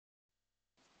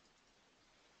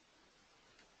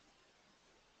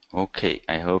Okay,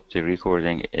 I hope the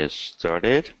recording is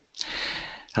started.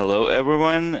 Hello,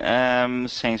 everyone.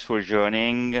 Thanks for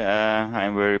joining.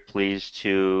 I'm very pleased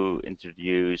to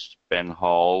introduce Ben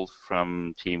Hall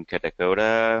from Team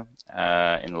Katacoda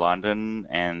in London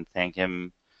and thank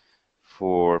him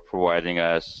for providing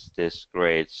us this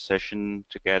great session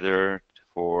together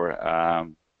for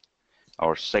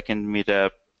our second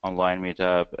meetup, online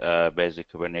meetup,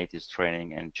 basic Kubernetes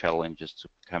training and challenges to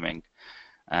becoming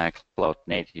cloud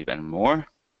native and more.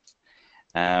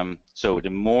 So the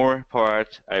more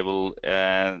part, I will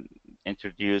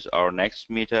introduce our next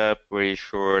meetup very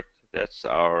short. That's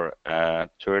our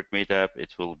third meetup.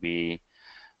 It will be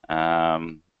a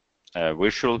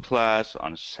virtual class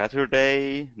on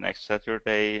Saturday, next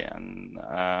Saturday, and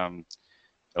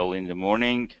early in the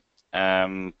morning.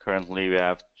 Currently,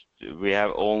 we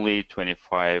have only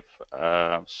 25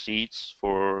 seats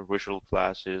for virtual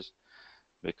classes,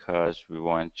 because we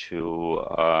want to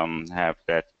have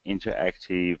that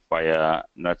interactive via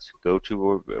not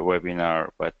GoToWebinar,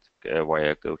 but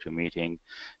via GoToMeeting.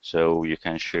 So you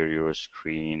can share your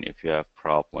screen if you have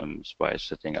problems by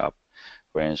setting up,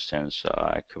 for instance,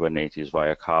 Kubernetes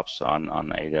via KOPS on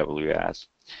AWS.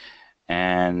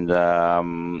 And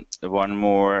one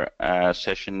more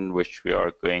session which we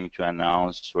are going to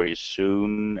announce very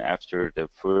soon after the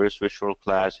first virtual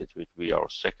class. It will be our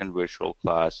second virtual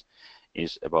class,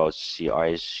 is about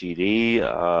CI/CD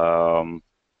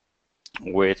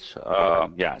with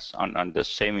yes, on the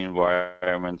same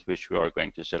environment which we are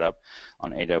going to set up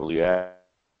on AWS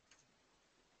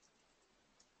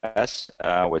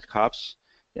with KOPS.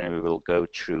 Then we will go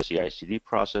through the CI/CD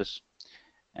process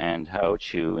and how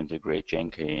to integrate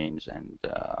Jenkins and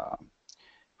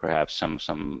perhaps some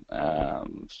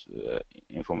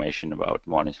information about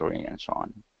monitoring and so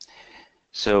on.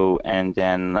 So, and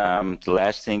then the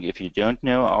last thing, if you don't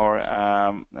know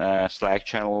our Slack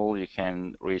channel, you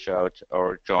can reach out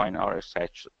or join our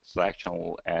Slack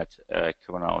channel at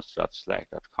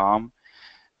Kubernauts.Slack.com.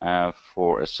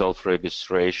 For a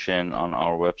self-registration on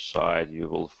our website, you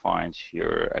will find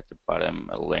here at the bottom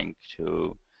a link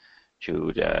to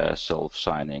the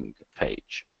self-signing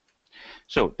page.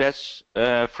 So that's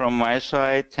from my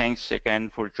side. Thanks again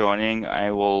for joining.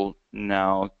 I will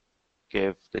now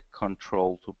give the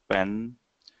control to Ben.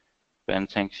 Ben,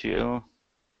 thanks you.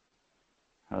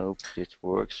 Hope it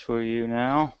works for you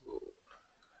now.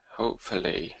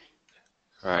 Hopefully.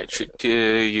 Right, do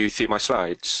you see my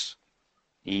slides?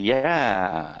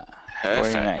 Yeah,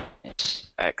 Perfect. very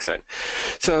nice. Excellent.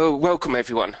 So welcome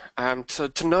everyone. So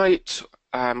tonight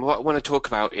what I want to talk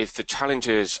about is the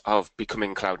challenges of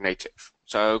becoming cloud native.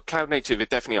 So cloud native is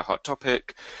definitely a hot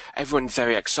topic. Everyone's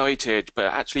very excited, but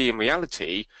actually in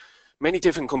reality, many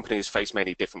different companies face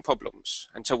many different problems.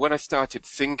 And so when I started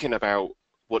thinking about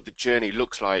what the journey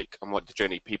looks like and what the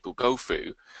journey people go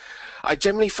through, I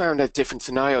generally found there's different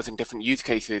scenarios and different use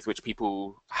cases which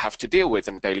people have to deal with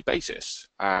on a daily basis.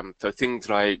 So things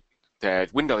like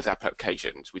there's Windows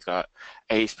applications, we've got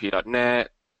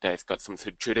ASP.NET, there's got some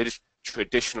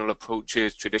traditional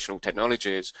approaches, traditional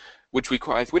technologies, which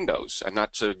requires Windows, and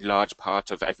that's a large part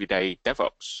of everyday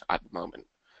DevOps at the moment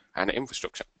and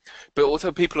infrastructure. But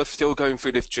also people are still going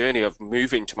through this journey of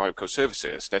moving to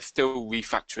microservices. They're still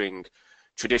refactoring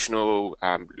traditional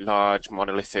large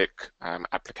monolithic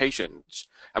applications,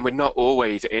 and we're not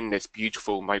always in this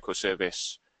beautiful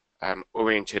microservice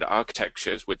oriented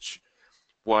architectures, which,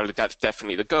 while that's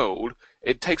definitely the goal,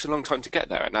 it takes a long time to get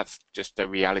there, and that's just the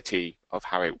reality of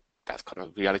how that's kind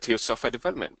of the reality of software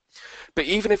development. But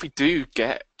even if we do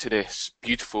get to this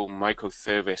beautiful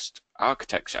microservice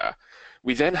architecture,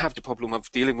 we then have the problem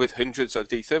of dealing with hundreds of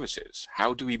these services.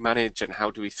 How do we manage and how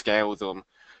do we scale them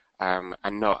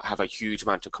and not have a huge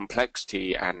amount of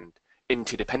complexity and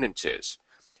interdependencies?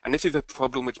 And this is a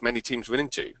problem which many teams run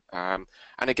into. And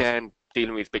again,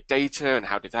 dealing with big data and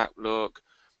how does that look?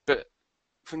 But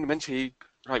fundamentally,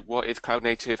 like, what is cloud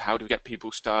native? How do we get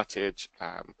people started?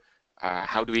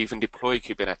 How do we even deploy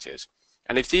Kubernetes?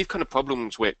 And it's these kind of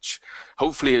problems which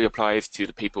hopefully applies to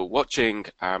the people watching,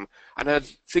 and I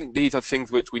think these are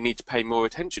things which we need to pay more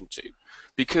attention to,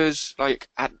 because, like,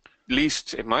 at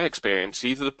least in my experience,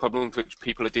 these are the problems which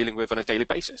people are dealing with on a daily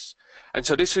basis. And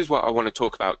so this is what I want to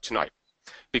talk about tonight,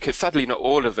 because sadly not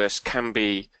all of us can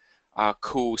be our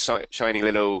cool, shiny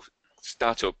little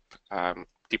startup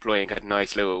deploying a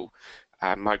nice little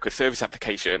microservice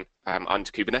application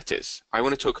onto Kubernetes. I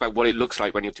want to talk about what it looks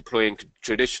like when you're deploying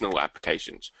traditional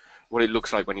applications, what it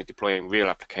looks like when you're deploying real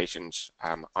applications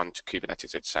onto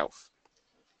Kubernetes itself.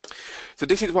 So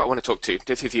this is what I want to talk to.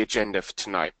 This is the agenda for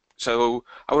tonight. So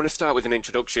I want to start with an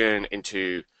introduction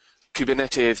into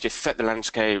Kubernetes, just set the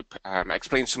landscape,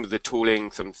 explain some of the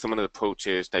tooling, some of the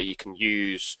approaches that you can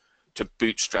use to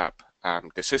bootstrap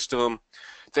the system.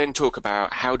 Then talk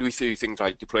about how do we do things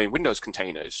like deploying Windows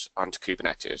containers onto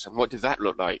Kubernetes, and what does that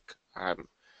look like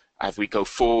as we go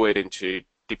forward into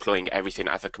deploying everything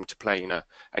as a container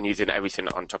and using everything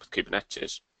on top of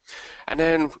Kubernetes. And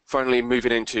then finally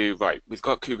moving into, right, we've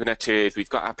got Kubernetes, we've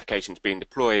got applications being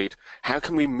deployed. How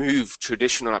can we move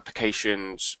traditional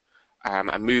applications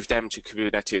and move them to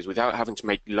Kubernetes without having to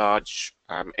make large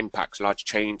impacts, large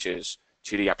changes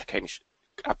to the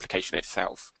application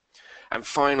itself? And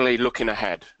finally, looking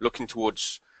ahead, looking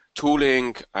towards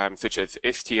tooling such as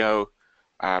Istio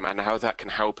and how that can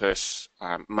help us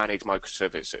manage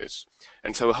microservices.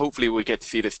 And so hopefully we get to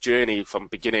see this journey from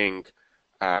beginning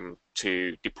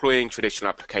to deploying traditional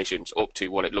applications up to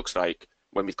what it looks like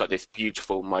when we've got this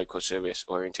beautiful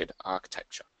microservice-oriented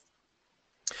architecture.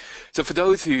 So for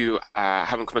those who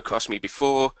haven't come across me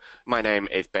before, my name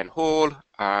is Ben Hall.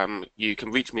 You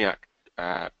can reach me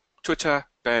at Twitter,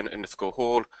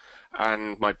 Ben_Hall,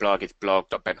 and my blog is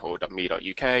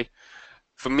blog.benhall.me.uk.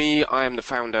 For me, I am the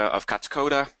founder of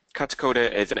Katacoda.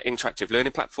 Katacoda is an interactive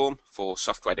learning platform for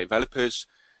software developers.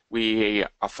 We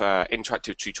offer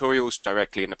interactive tutorials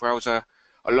directly in the browser,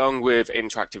 along with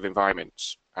interactive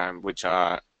environments, which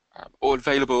are all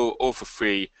available, all for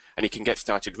free, and you can get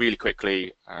started really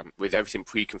quickly with everything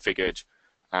pre-configured,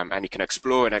 and you can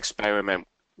explore and experiment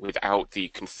without the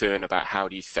concern about how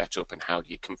do you set up and how do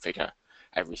you configure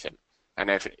everything. And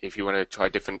if you want to try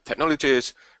different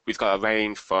technologies, we've got a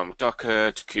range from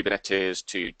Docker to Kubernetes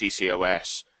to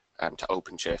DCOS to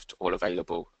OpenShift, all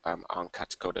available on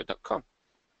Katacoda.com.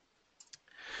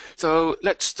 So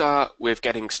let's start with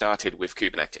getting started with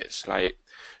Kubernetes. Like,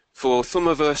 for some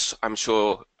of us, I'm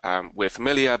sure we're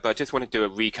familiar, but I just want to do a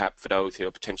recap for those who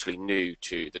are potentially new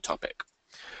to the topic.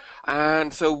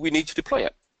 And so we need to deploy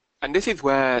it. And this is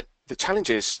where the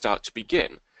challenges start to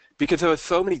begin, because there are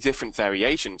so many different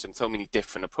variations and so many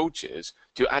different approaches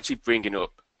to actually bringing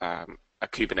up a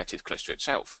Kubernetes cluster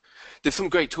itself. There's some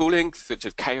great tooling, such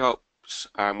as KOps,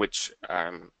 which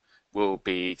will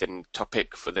be the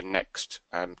topic for the next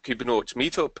Kubernauts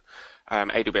Meetup,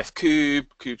 AWS Kube,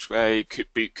 KubeSpray,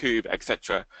 Kube,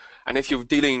 etc. And if you're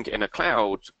dealing in a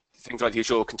cloud, things like the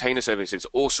Azure Container Service is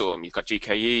awesome. You've got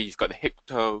GKE, you've got the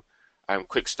HIPTO,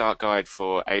 quick start guide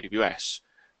for AWS.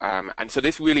 And so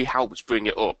this really helps bring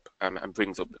it up and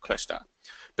brings up the cluster.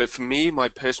 But for me, my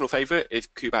personal favorite is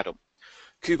Kubeatom.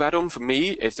 Kubeatom, for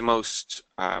me, is the most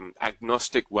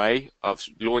agnostic way of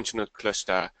launching a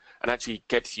cluster and actually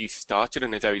gets you started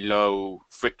in a very low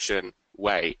friction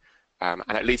way. And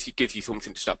at least it gives you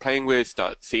something to start playing with,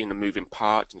 start seeing the moving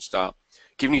parts, and start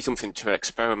giving you something to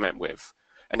experiment with.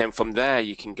 And then from there,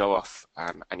 you can go off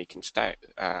and you can scale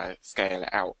it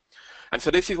out. And so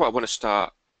this is what I want to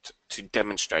start to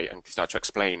demonstrate and start to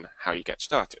explain how you get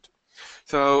started.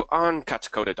 So on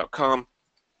Katacoda.com,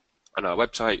 on our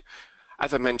website,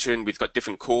 as I mentioned, we've got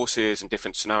different courses and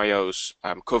different scenarios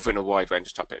covering a wide range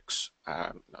of topics.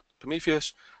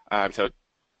 Prometheus, so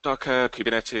Docker,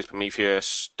 Kubernetes,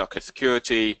 Prometheus, Docker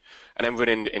security, and then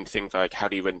running in things like how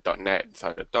do you run .NET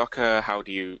inside of Docker, how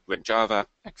do you run Java,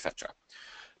 etc.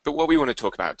 But what we want to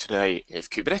talk about today is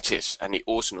Kubernetes and the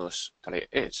awesomeness that it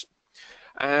is.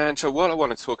 And so what I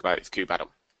want to talk about is Kubeatom.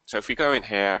 So if we go in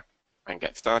here and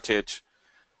get started,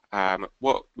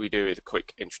 what we do is a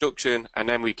quick introduction, and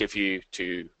then we give you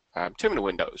two terminal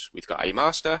windows. We've got a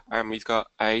master and we've got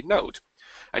a node.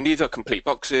 And these are complete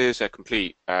boxes, they're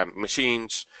complete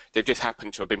machines. They just happen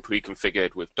to have been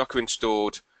pre-configured with Docker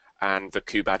installed and the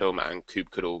Kubeatom and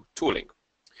kubectl tooling.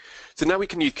 So now we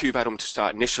can use Kubeatom to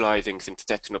start initializing things,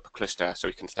 setting up a cluster so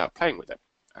we can start playing with it.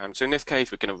 So in this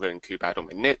case, we're going to run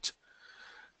Kubeatom init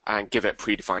and give it a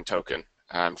predefined token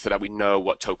so that we know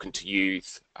what token to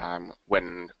use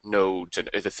when nodes and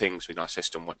other things within our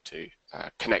system want to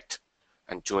connect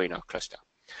and join our cluster.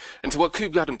 And so what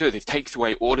Kubeatom does is takes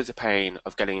away all of the pain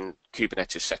of getting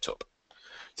Kubernetes set up.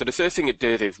 So the first thing it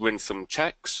does is run some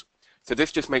checks. So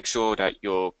this just makes sure that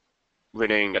you're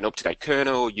running an up-to-date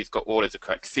kernel, you've got all of the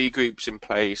correct C groups in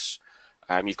place,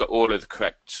 you've got all of the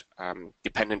correct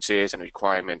dependencies and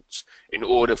requirements in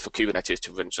order for Kubernetes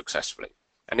to run successfully.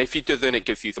 And if you do, then it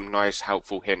gives you some nice,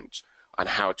 helpful hints on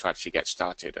how to actually get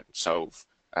started and solve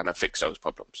and fix those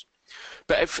problems.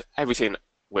 But if everything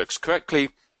works correctly,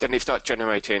 then they start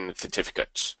generating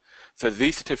certificates. So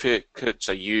these certificates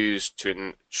are used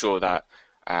to ensure that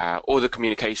all the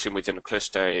communication within a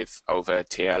cluster is over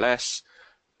TLS.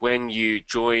 When you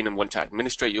join and want to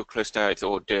administrate your cluster, it's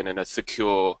all done in a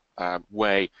secure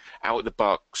way out of the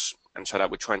box, and so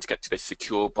that we're trying to get to this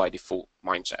secure by default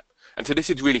mindset. And so this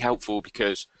is really helpful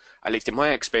because at least in my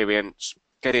experience,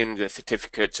 getting the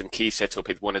certificates and keys set up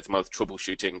is one of the most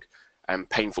troubleshooting and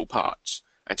painful parts.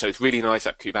 And so it's really nice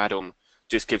that Kubadum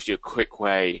just gives you a quick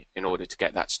way in order to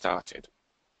get that started.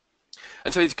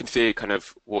 And so as you can see, it kind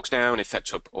of walks down, it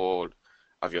sets up all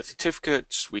of your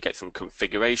certificates, we get some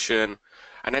configuration,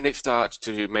 and then it starts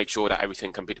to make sure that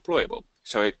everything can be deployable.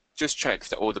 So it just checks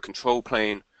that all the control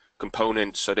plane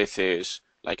components, so this is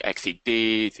like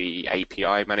XCD, the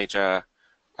API manager,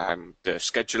 the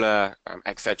scheduler,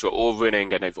 etc., all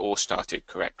running and they've all started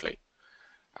correctly.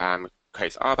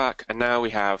 Creates RBAC, and now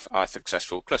we have our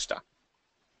successful cluster.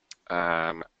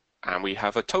 And we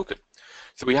have a token.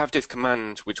 So we have this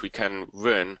command which we can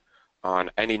run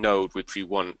on any node which we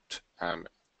want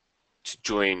to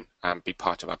join and be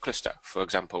part of our cluster. For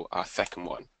example, our second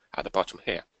one at the bottom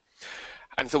here.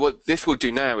 And so what this will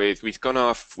do now is we've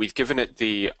given it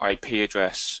the IP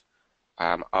address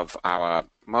of our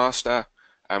master,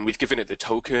 and we've given it the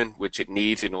token which it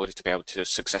needs in order to be able to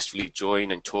successfully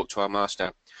join and talk to our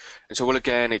master. And so, well,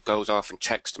 again, it goes off and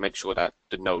checks to make sure that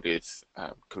the node is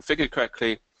configured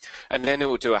correctly, and then it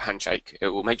will do a handshake. It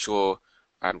will make sure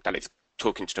that it's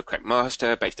talking to the correct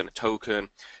master based on a token.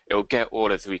 It will get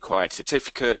all of the required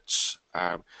certificates,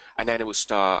 and then it will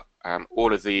start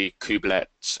all of the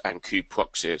kubelets and kube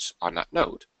proxies on that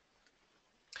node,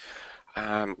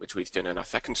 which we've done in our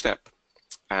second step.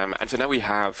 And so now we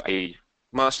have a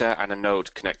master and a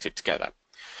node connected together.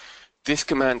 This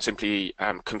command simply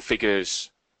configures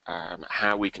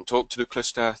how we can talk to the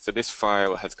cluster. So this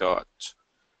file has got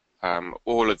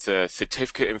all of the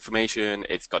certificate information,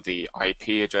 it's got the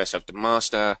IP address of the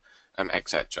master,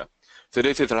 etc. So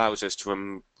this allows us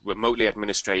to remotely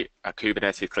administrate a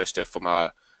Kubernetes cluster from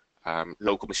our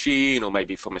local machine or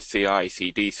maybe from a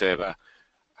CI/CD server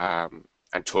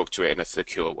and talk to it in a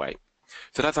secure way.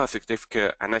 So that's our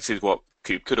certificate, and this is what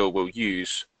Katacoda will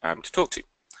use to talk to.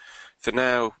 So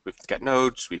now with get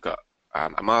nodes, we've got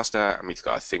a master and we've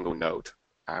got a single node,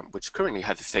 which currently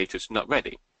has the status not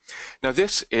ready. Now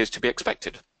this is to be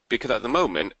expected because at the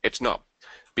moment it's not,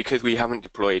 because we haven't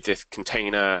deployed this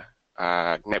container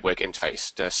network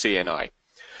interface, the CNI.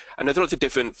 And there's lots of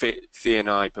different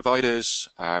CNI providers,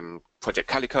 Project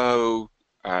Calico,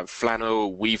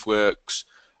 Flannel, Weaveworks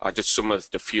are just some of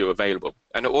the few available.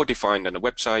 And they're all defined on the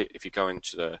website. If you go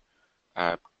into the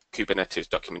Kubernetes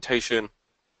documentation,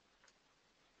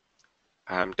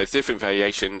 there's different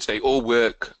variations. They all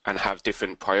work and have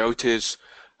different priorities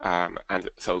and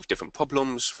solve different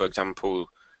problems. For example,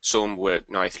 some work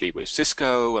nicely with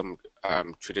Cisco and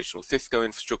traditional Cisco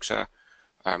infrastructure.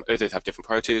 Others have different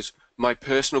priorities. My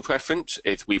personal preference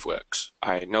is Weaveworks.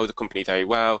 I know the company very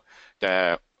well.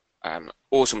 They're an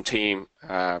awesome team,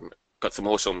 got some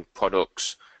awesome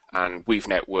products, and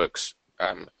WeaveNet works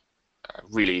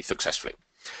really successfully.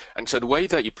 And so the way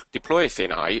that you deploy a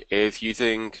CNI is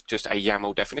using just a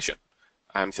YAML definition.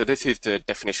 So this is the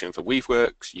definition for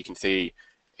Weaveworks. You can see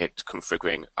it's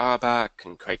configuring RBAC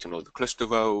and creating all the cluster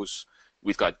roles.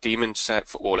 We've got a daemon set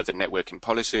for all of the networking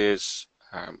policies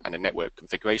and the network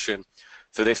configuration.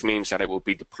 So this means that it will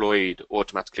be deployed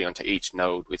automatically onto each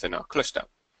node within our cluster.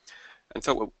 And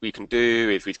so what we can do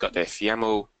is we've got this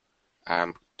YAML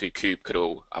to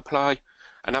Katacoda apply,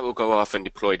 and that will go off and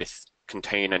deploy this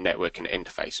container networking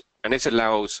interface. And this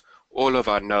allows all of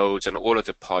our nodes and all of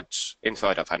the pods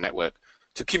inside of our network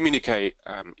to communicate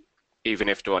even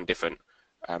if they're on different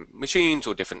machines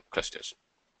or different clusters.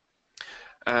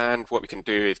 And what we can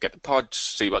do is get the pods,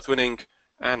 see what's running,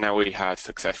 and now we have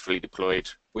successfully deployed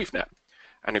WeaveNet.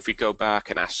 And if we go back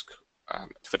and ask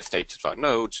for the status of our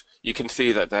nodes, you can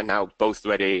see that they're now both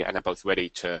ready, and they're both ready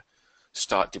to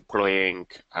start deploying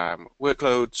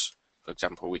workloads. For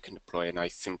example, we can deploy a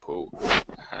nice simple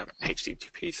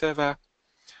HTTP server,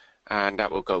 and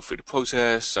that will go through the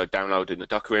process, so downloading the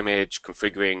Docker image,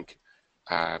 configuring,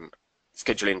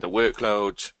 scheduling the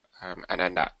workload, and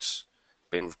then that's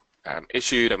been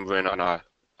issued and run on our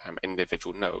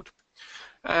individual node.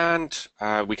 And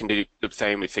we can do the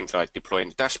same with things like deploying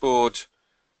the dashboard,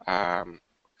 and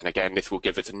again, this will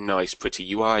give us a nice,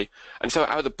 pretty UI. And so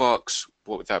out of the box,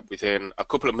 what was that? Within a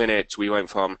couple of minutes, we went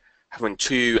from having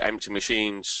 2 empty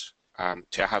machines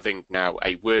to having now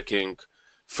a working,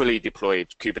 fully deployed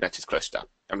Kubernetes cluster.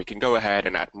 And we can go ahead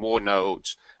and add more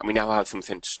nodes, and we now have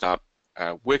something to start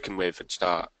working with and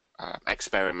start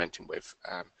experimenting with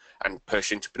and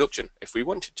push into production if we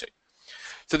wanted to.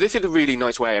 So this is a really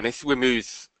nice way, and this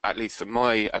removes, at least from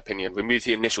my opinion, removes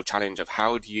the initial challenge of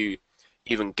how do you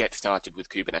even get started with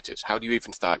Kubernetes? How do you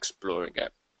even start exploring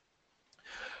it?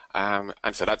 And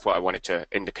so that's what I wanted to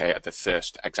indicate at the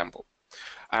first example.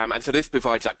 And so this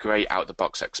provides that great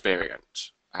out-of-the-box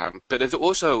experience. But there's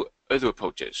also other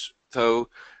approaches. So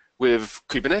With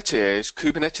Kubernetes,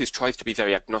 Kubernetes tries to be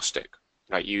very agnostic.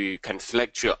 Like you can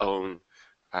select your own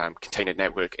container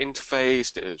network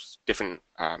interface. There's different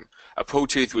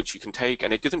approaches which you can take,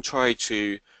 and it doesn't try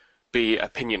to be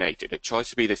opinionated. It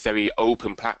tries to be this very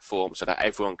open platform so that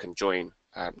everyone can join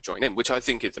in, which I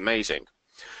think is amazing.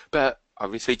 But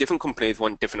obviously, different companies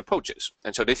want different approaches,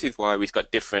 and so this is why we've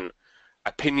got different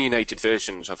opinionated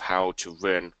versions of how to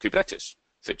run Kubernetes,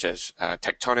 such as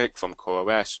Tectonic from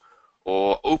CoreOS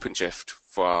or OpenShift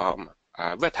from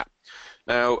Red Hat.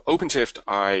 Now, OpenShift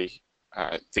I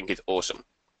think is awesome,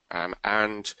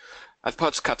 and as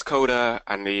part of Katacoda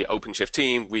and the OpenShift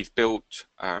team, we've built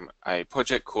a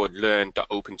project called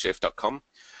learn.openshift.com,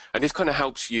 and this kind of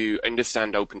helps you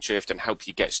understand OpenShift and help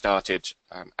you get started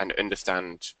and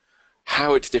understand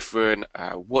how it's different,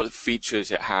 what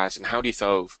features it has, and how do you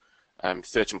solve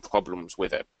certain problems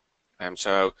with it.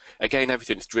 So again,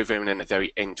 everything's driven in a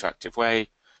very interactive way.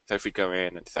 So if we go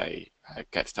in and say,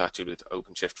 get started with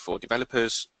OpenShift for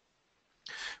developers,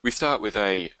 we start with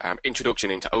a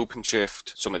introduction into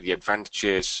OpenShift, some of the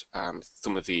advantages,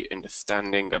 some of the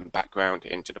understanding and background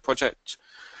into the project.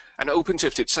 And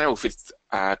OpenShift itself is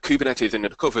Kubernetes under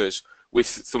the covers with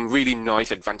some really nice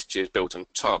advantages built on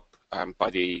top by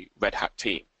the Red Hat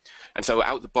team. And so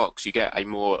out the box, you get a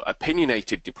more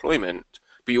opinionated deployment,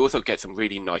 but you also get some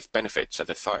really nice benefits at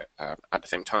the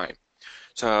same time.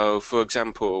 So for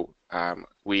example,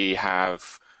 we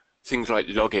have things like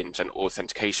logins and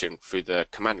authentication through the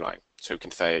command line. So we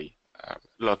can say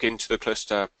log into the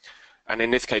cluster, and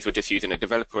in this case, we're just using a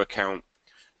developer account,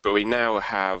 but we now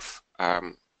have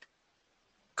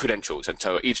credentials, and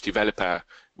so each developer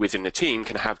within the team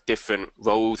can have different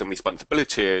roles and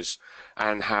responsibilities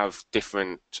and have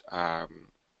different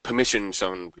permissions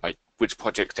on like which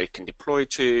projects they can deploy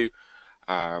to,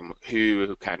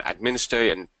 who can administer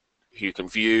and who can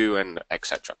view, and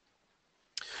etc.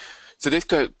 So this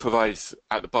provides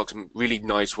out the box a really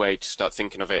nice way to start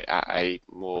thinking of it at a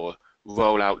more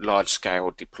rollout,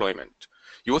 large-scale deployment.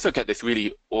 You also get this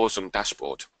really awesome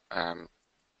dashboard.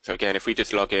 So again, if we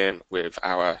just log in with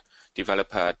our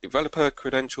developer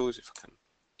credentials, if I can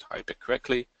type it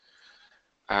correctly,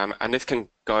 and this can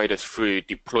guide us through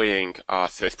deploying our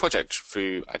first project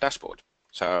through a dashboard.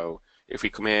 So if we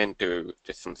come in, do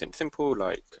just something simple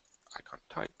like, I can't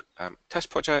type, test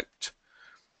project,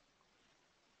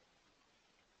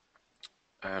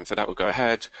 so that will go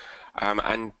ahead,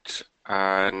 and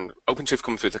OpenShift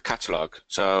comes with a catalog.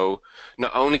 So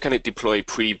not only can it deploy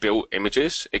pre-built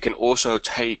images, it can also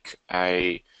take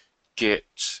a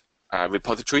Git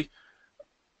repository,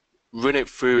 run it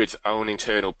through its own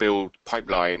internal build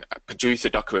pipeline, produce a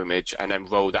Docker image, and then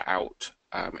roll that out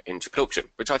into production,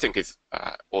 which I think is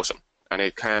awesome. And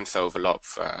it can solve a lot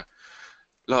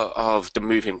of the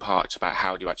moving parts about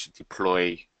how do you actually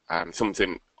deploy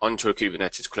something onto a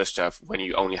Kubernetes cluster when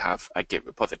you only have a Git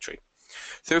repository.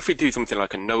 So if we do something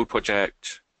like a node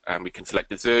project, we can select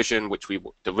the version,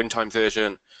 the runtime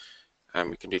version, and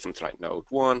we can do something like node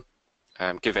 1,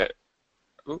 give it,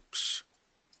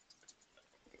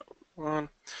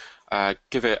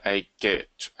 give it a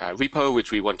Git repo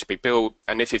which we want to be built,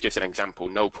 and this is just an example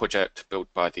node project built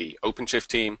by the OpenShift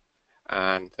team,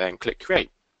 and then click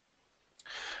create.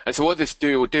 And so what this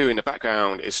will do in the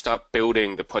background is start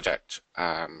building the project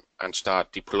and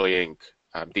start deploying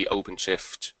the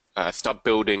OpenShift, start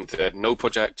building the node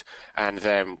project, and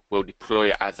then we'll deploy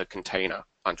it as a container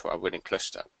onto our running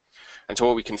cluster. And so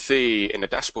what we can see in the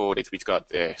dashboard is we've got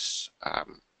this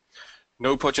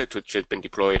node project which has been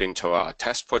deployed into our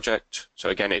test project. So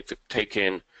again, it's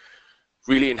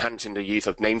really enhancing the use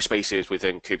of namespaces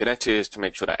within Kubernetes to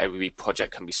make sure that every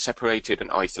project can be separated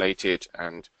and isolated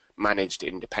and managed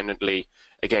independently.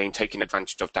 Again, taking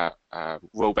advantage of that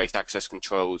role-based access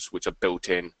controls which are built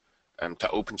in to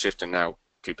OpenShift and now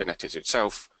Kubernetes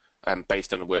itself,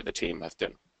 based on the work the team has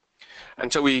done.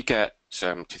 And so we get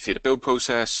to see the build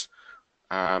process,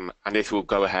 and this will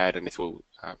go ahead and this will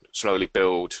slowly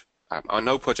build our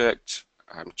node project,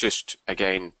 just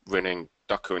again running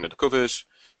Docker under the covers.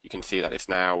 You can see that it's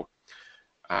now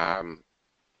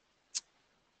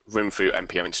run through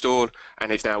npm install,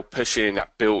 and it's now pushing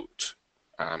that built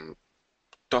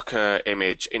Docker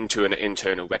image into an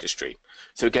internal registry.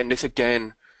 So again, this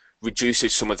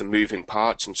reduces some of the moving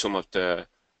parts and some of the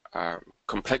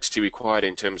complexity required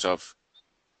in terms of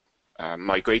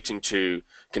migrating to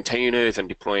containers and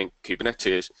deploying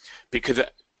Kubernetes, because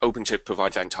OpenShift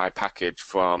provides that entire package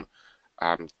from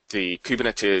the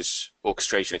Kubernetes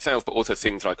orchestration itself, but also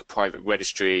things like a private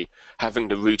registry, having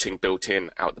the routing built in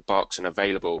out the box and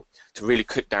available to really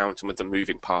cut down some of the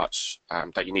moving parts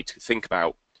that you need to think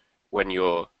about when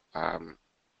you're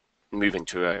move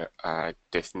into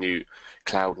this new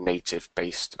cloud native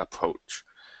based approach.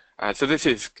 So this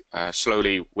is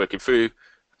slowly working through.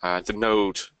 The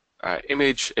node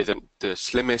image isn't the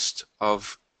slimmest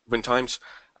of runtimes,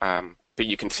 but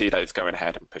you can see that it's going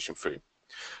ahead and pushing through.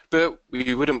 But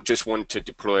we wouldn't just want to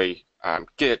deploy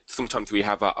Git. Sometimes we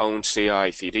have our own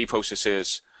CI/CD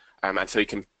processes, and so you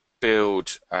can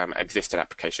build existing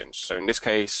applications. So in this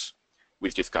case,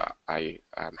 we've just got a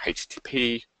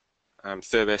HTTP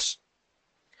service,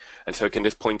 and so we can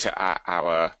just point it at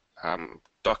our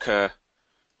Docker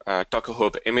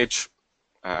Hub image,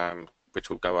 which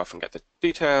will go off and get the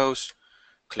details.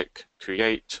 Click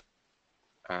Create,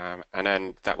 and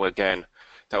then that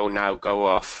will now go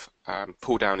off,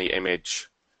 pull down the image,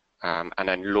 and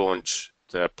then launch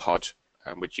the pod,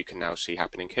 which you can now see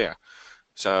happening here.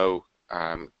 So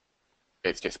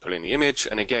it's just pulling the image,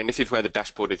 and again, this is where the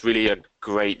dashboard is really a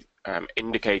great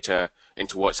indicator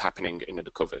into what's happening in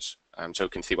the covers. So we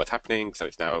can see what's happening. So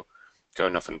it's now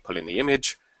going off and pulling the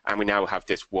image, and we now have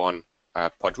this one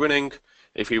pod running.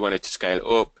 If we wanted to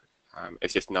scale up,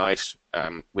 it's just nice.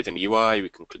 Within the UI, we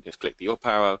can just click the up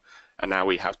arrow, and now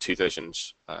we have two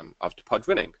versions of the pod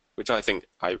running, which I think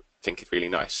is really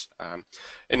nice.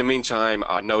 In the meantime,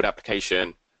 our node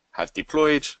application has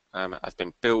deployed, has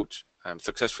been built,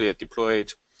 successfully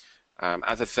deployed.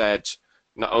 As I said,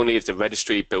 not only is the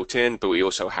registry built in, but we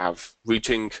also have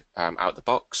routing out the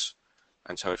box.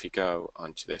 And so if you go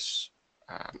onto this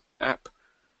app,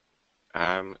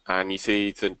 and you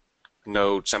see the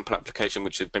node sample application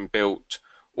which has been built,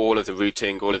 all of the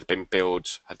routing, all of the bin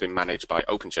builds has been managed by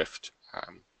OpenShift,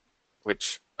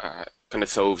 which kind of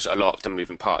solves a lot of the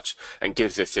moving parts and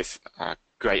gives us this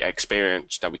great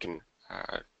experience that we can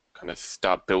kind of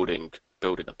start building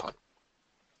upon.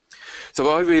 So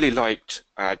I really liked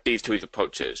these two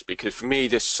approaches because for me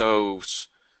this solves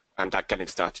that getting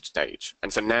started stage.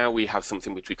 And so now we have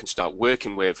something which we can start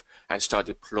working with and start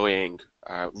deploying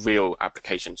real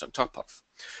applications on top of.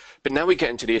 But now we get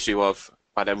into the issue of,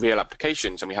 are there real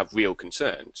applications, and we have real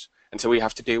concerns. And so we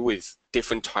have to deal with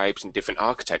different types and different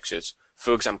architectures,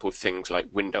 for example, things like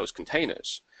Windows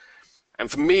containers. And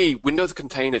for me, Windows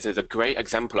containers is a great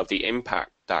example of the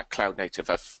impact that Cloud Native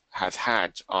has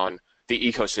had on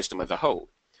the ecosystem as a whole.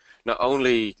 Not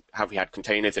only have we had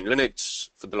containers in Linux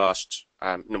for the last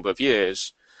number of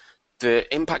years,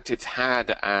 the impact it's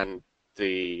had and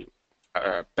the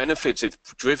benefits it's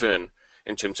driven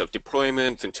in terms of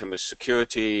deployment, in terms of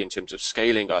security, in terms of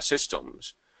scaling our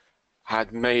systems,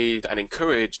 had made and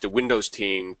encouraged the Windows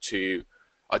team to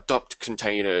adopt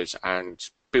containers and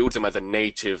build them as a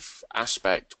native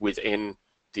aspect within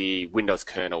the Windows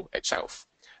kernel itself.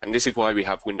 And this is why we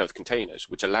have Windows containers,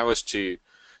 which allow us to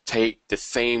take the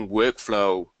same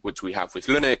workflow which we have with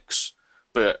Linux,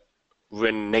 but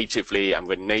run natively and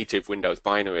run native Windows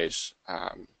binaries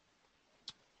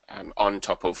on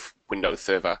top of Windows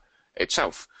Server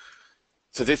itself.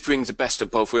 So this brings the best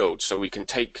of both worlds. So we can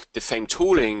take the same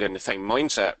tooling and the same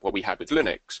mindset what we had with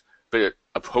Linux, but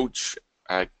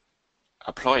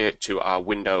apply it to our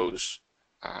Windows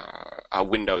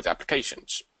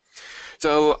applications.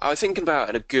 So I was thinking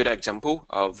about a good example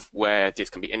of where this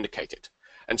can be indicated.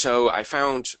 And so I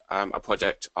found a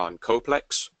project on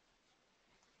Coplex.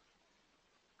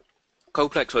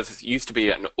 Coplex used to be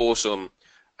an awesome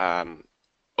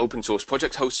open source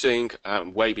project hosting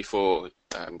way before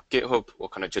GitHub, or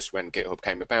kind of just when GitHub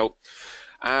came about.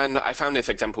 And I found this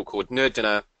example called Nerd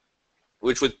Dinner,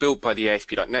 which was built by the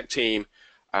ASP.NET team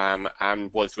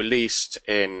and was released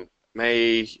in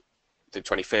May the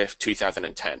 25th,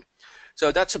 2010.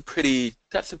 So that's a pretty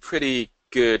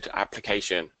good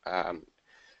application.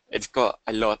 It's got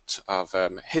a lot of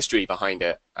history behind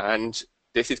it, and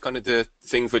this is kind of the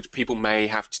things which people may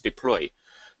have to deploy,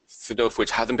 stuff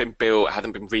which hasn't been built,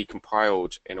 hasn't been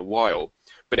recompiled in a while,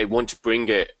 but they want to bring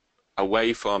it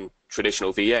away from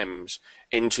traditional VMs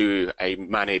into a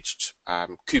managed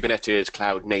Kubernetes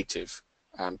cloud native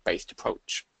based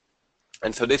approach.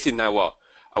 And so this is now what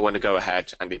I want to go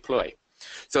ahead and deploy.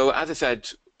 So as I said,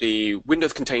 the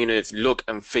Windows containers look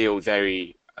and feel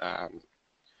very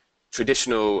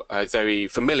traditional, very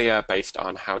familiar based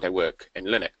on how they work in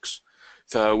Linux.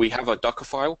 So we have our Docker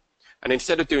file, and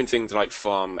instead of doing things like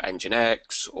from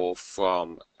Nginx or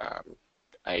from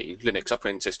a Linux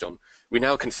operating system, we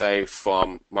now can say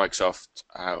from Microsoft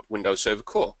Windows Server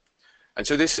Core. And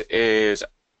so this is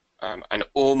an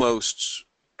almost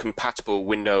compatible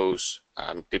Windows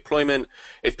deployment.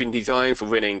 It's been designed for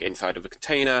running inside of a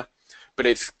container, but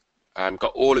it's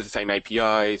got all of the same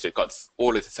APIs, it's got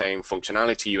all of the same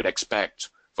functionality you would expect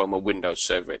from a Windows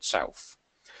server itself.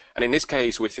 And in this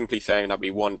case, we're simply saying that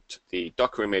we want the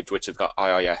Docker image, which has got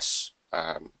IIS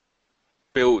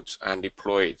built and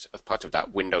deployed as part of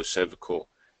that Windows Server Core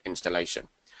installation.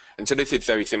 And so this is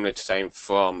very similar to saying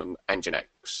from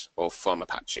Nginx or from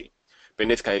Apache. But in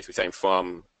this case, we're saying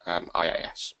from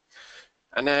IIS.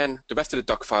 And then the rest of the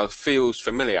Docker file feels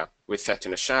familiar with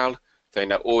setting a shell, saying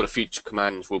that all the future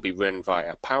commands will be run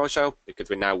via PowerShell because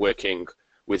we're now working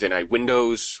within a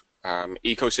Windows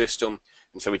ecosystem.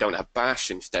 And so we don't have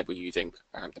Bash, instead we're using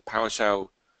the PowerShell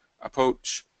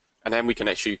approach. And then we can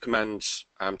issue commands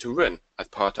to run as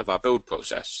part of our build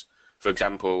process. For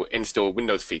example, install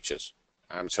Windows features.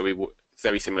 So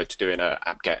very similar to doing an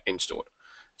apt-get install.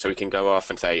 So we can go off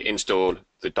and say install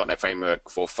the .NET Framework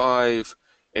 4.5,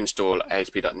 install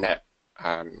ASP.NET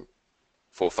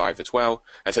 4.5 as well.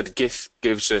 And so the GIF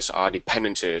gives us our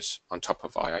dependencies on top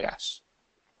of IIS.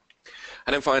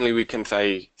 And then finally, we can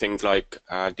say things like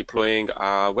deploying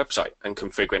our website and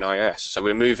configuring IIS. So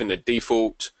we're moving the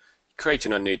default,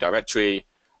 creating a new directory,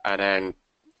 and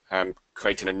then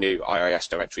creating a new IIS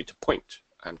directory to point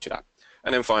to that.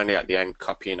 And then finally, at the end,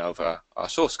 copying over our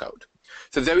source code.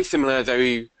 So very similar,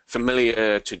 very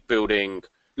familiar to building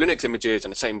Linux images,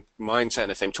 and the same mindset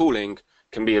and the same tooling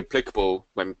can be applicable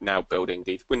when now building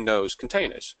these Windows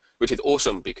containers, which is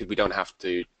awesome because we don't have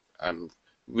to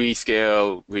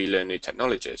rescale, relearn new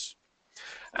technologies.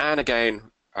 And again,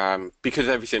 because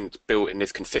everything's built in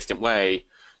this consistent way,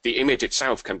 the image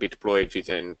itself can be deployed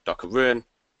using Docker run,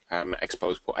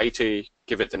 expose port 80,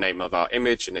 give it the name of our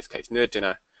image, in this case Nerd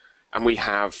Dinner, and we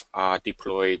have our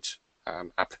deployed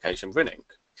application running.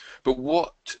 But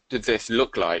what does this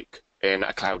look like in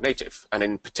a cloud native? And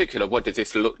in particular, what does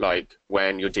this look like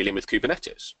when you're dealing with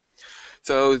Kubernetes?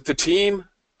 So the team,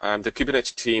 the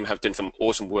Kubernetes team have done some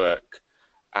awesome work,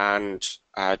 and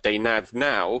they have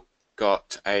now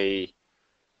got a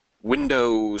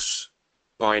Windows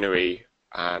binary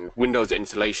and Windows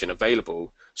installation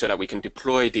available so that we can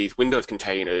deploy these Windows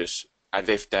containers as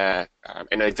if they're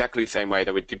in exactly the same way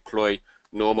that we deploy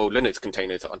normal Linux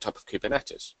containers on top of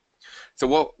Kubernetes. So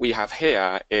what we have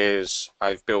here is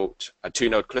I've built a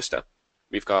 2-node cluster.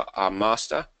 We've got our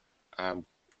master,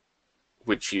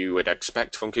 which you would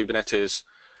expect from Kubernetes.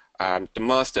 The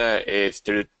master is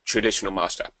the traditional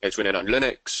master. It's running on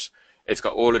Linux. It's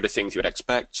got all of the things you would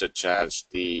expect, such as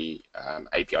the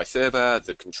API server,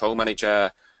 the control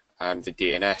manager, the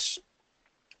DNS,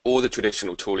 all the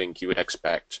traditional tooling you would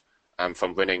expect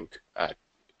from running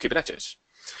Kubernetes.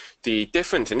 The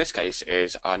difference in this case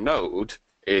is our node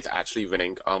is actually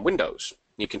running on Windows.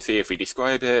 You can see if we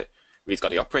describe it, we've got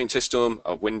the operating system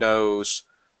of Windows.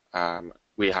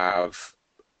 We have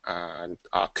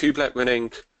our kubelet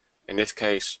running in this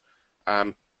case,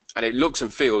 and it looks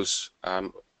and feels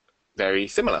very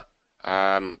similar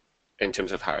in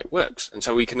terms of how it works. And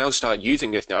so we can now start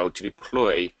using this node to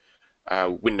deploy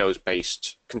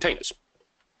Windows-based containers.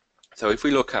 So if we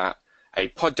look at a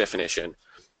pod definition,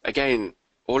 again,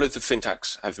 all of the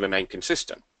syntax has remained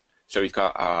consistent. So we've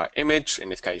got our image, in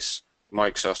this case,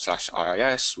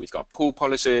 Microsoft/IIS. We've got pool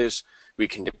policies. We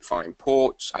can define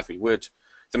ports as we would.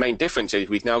 The main difference is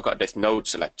we've now got this node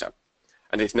selector.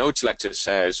 And this node selector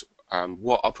says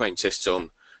what operating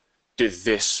system does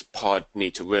this pod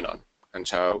need to run on. And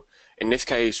so in this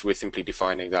case, we're simply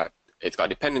defining that it's got a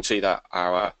dependency that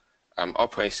our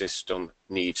operating system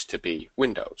needs to be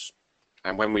Windows.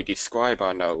 And when we describe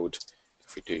our node,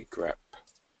 if we do grep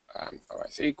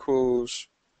OS equals,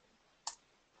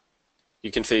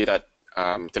 you can see that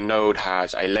the node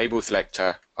has a label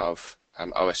selector of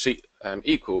OS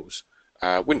equals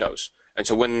Windows. And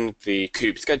so when the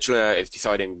kube scheduler is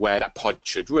deciding where that pod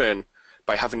should run,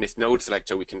 by having this node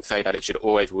selector, we can say that it should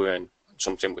always run on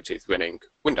something which is running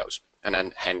Windows. And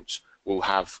then hence we'll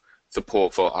have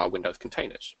support for our Windows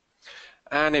containers.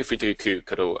 And if we do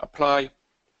kubectl apply,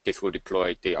 this will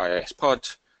deploy the IIS pod.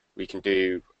 We can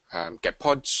do get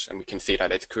pods, and we can see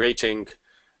that it's creating.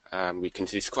 We can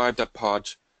describe that pod,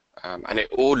 and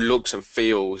it all looks and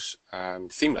feels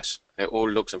seamless. It all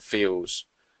looks and feels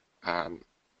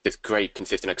this great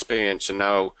consistent experience. And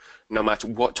now, no matter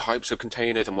what types of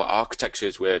containers and what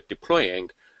architectures we're deploying,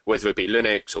 whether it be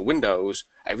Linux or Windows,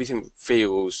 everything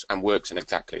feels and works in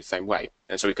exactly the same way.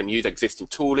 And so we can use existing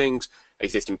toolings,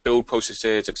 existing build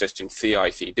processes, existing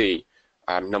CI/CD,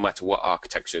 no matter what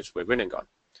architectures we're running on.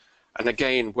 And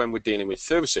again, when we're dealing with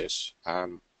services,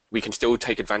 we can still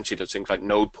take advantage of things like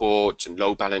node ports and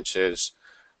load balancers,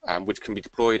 which can be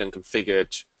deployed and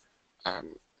configured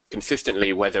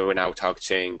consistently, whether we're now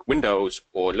targeting Windows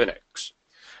or Linux.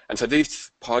 And so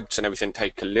these pods and everything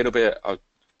take a little bit of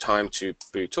time to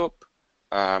boot up,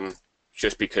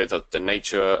 just because of the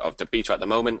nature of the beta at the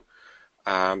moment.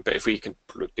 But if we can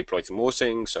deploy some more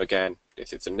things, so again,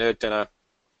 this is the Nerd Dinner.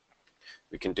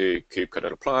 We can do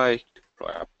kubectl apply,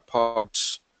 deploy our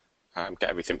pods, get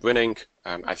everything running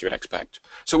as you would expect.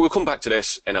 So we'll come back to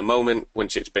this in a moment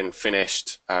once it's been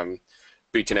finished,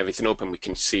 booting everything up and we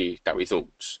can see that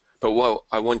results. But what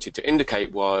I wanted to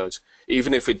indicate was,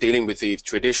 even if we're dealing with these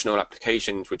traditional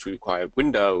applications which require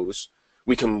Windows,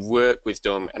 we can work with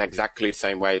them in exactly the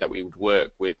same way that we would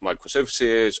work with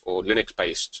microservices or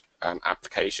Linux-based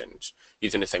applications,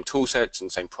 using the same tool sets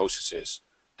and same processes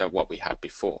that what we had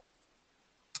before.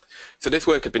 So this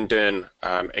work had been done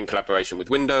in collaboration with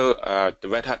Windows, the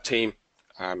Red Hat team.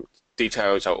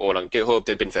 Details are all on GitHub.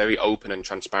 They've been very open and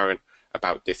transparent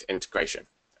about this integration,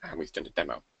 and we've done a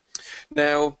demo.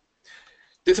 Now,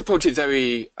 this approach is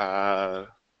very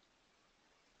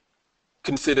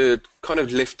considered kind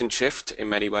of lift and shift in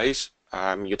many ways.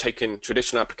 You're taking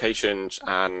traditional applications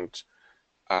and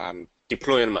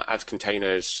deploying them as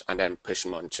containers and then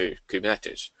pushing them onto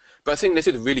Kubernetes. But I think this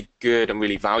is really good and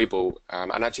really valuable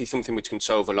and actually something which can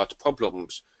solve a lot of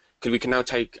problems, because we can now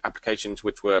take applications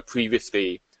which were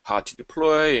previously hard to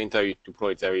deploy and they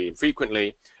deployed very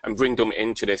infrequently and bring them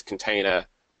into this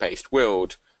container-based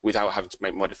world without having to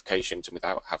make modifications and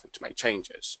without having to make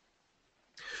changes.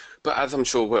 But as I'm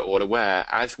sure we're all aware,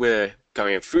 as we're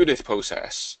going through this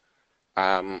process,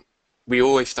 we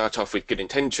always start off with good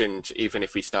intentions, even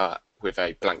if we start with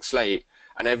a blank slate,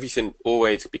 and everything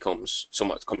always becomes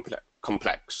somewhat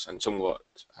complex and somewhat,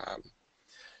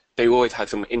 they always have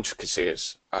some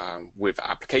intricacies with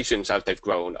applications as they've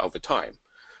grown over time.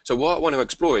 So what I want to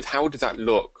explore is, how does that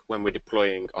look when we're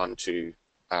deploying onto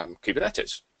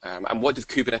Kubernetes? And what does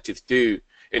Kubernetes do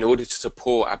in order to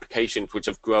support applications which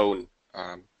have grown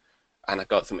and have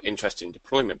got some interesting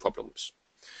deployment problems?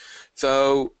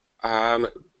 So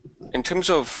in terms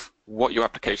of what your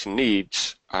application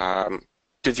needs,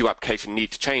 does your application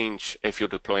need to change if you're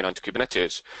deploying onto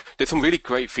Kubernetes? There's some really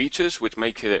great features which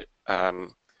makes it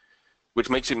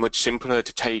much simpler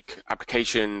to take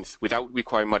applications without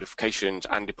requiring modifications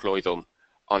and deploy them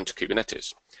onto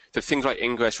Kubernetes. So things like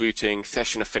ingress routing,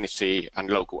 session affinity, and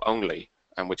local only,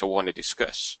 and which I want to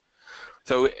discuss.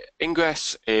 So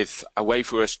ingress is a way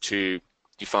for us to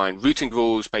define routing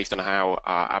rules based on how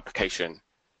our application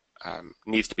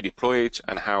needs to be deployed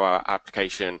and how our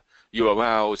application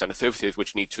URLs and the services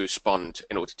which need to respond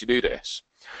in order to do this.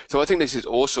 So I think this is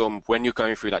awesome when you're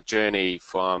going through that journey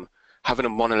from having a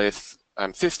monolith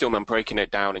system and breaking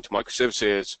it down into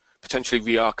microservices, potentially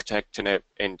re-architecting it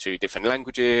into different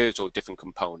languages or different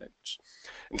components.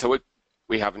 And so what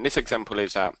we have in this example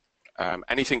is that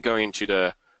anything going to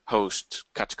the host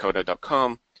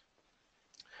Katacoda.com,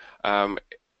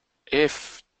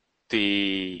 if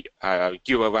the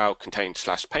URL contains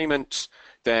 /payments,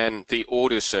 then the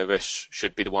order service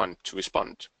should be the one to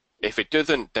respond. If it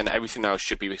doesn't, then everything else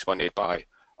should be responded by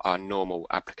our normal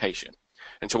application.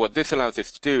 And so what this allows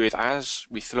us to do is, as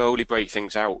we slowly break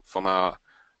things out from our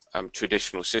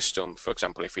traditional system, for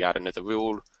example, if we add another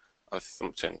rule of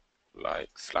something like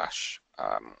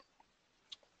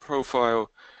 /profile,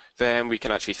 then we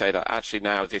can actually say that actually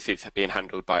now this is being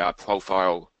handled by our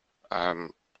profile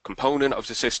component of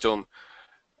the system,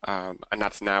 and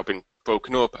that's now been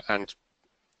broken up and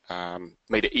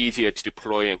made it easier to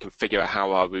deploy and configure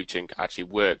how our routing actually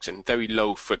works in a very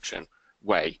low friction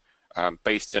way,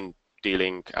 based on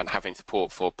dealing and having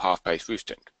support for path-based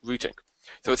routing.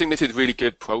 So I think this is a really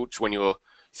good approach when you're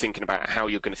thinking about how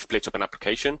you're going to split up an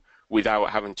application without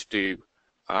having to do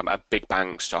a big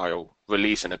bang style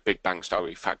release and a big bang style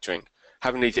refactoring.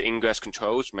 Having these ingress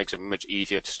controls makes it much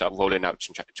easier to start rolling out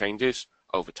changes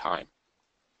over time.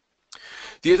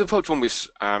 The other approach one which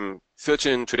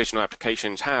certain traditional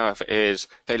applications have is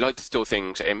they like to store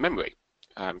things in memory.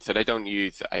 So they don't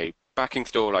use a backing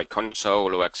store like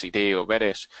console or XCD or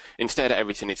Redis. Instead,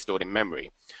 everything is stored in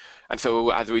memory. And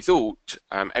so as a result,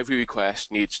 every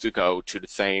request needs to go to the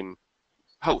same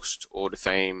host or the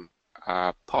same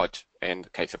pod in the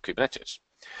case of Kubernetes.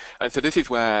 And so this is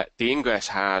where the ingress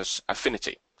has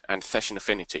affinity and session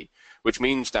affinity, which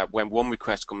means that when one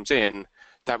request comes in,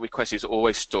 that request is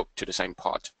always stuck to the same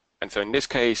pod. And so in this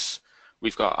case,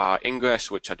 we've got our ingress,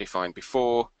 which I defined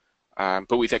before,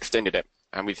 but we've extended it.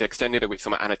 And we've extended it with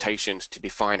some annotations to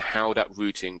define how that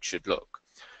routing should look.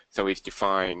 So we've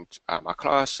defined our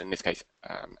class, in this case,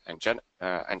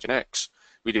 Nginx.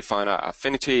 We define our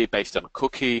affinity based on a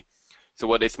cookie. So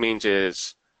what this means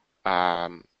is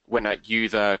when that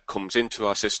user comes into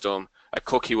our system, a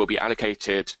cookie will be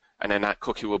allocated, and then that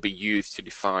cookie will be used to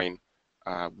define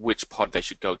which pod they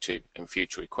should go to in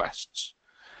future requests.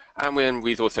 And then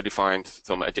we've also defined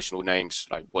some additional names,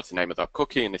 like what's the name of that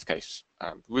cookie, in this case,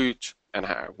 root, and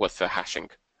what's the hashing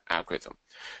algorithm.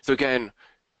 So again,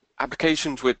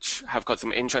 applications which have got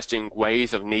some interesting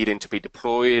ways of needing to be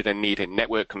deployed and needing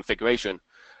network configuration,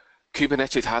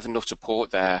 Kubernetes has enough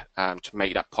support there to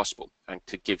make that possible and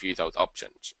to give you those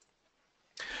options.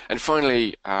 And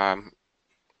finally,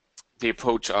 the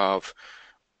approach of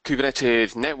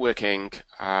Kubernetes networking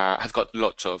has got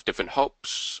lots of different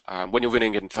hops. When you're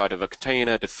running inside of a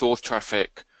container, the source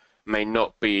traffic may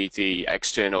not be the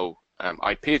external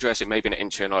IP address, it may be an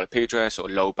internal IP address or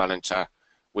load balancer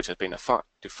which has been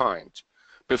defined.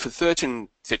 But for certain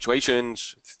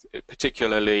situations,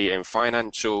 particularly in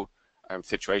financial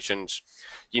situations,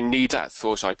 you need that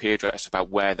source IP address about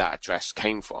where that address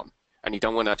came from. And you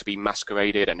don't want that to be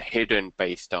masqueraded and hidden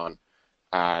based on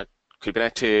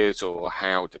Kubernetes or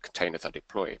how the containers are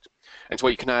deployed. And so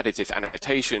what you can add is this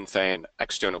annotation saying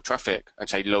external traffic and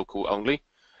say local only.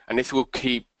 And this will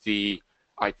keep the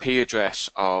IP address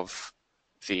of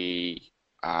the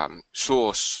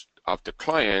source of the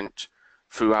client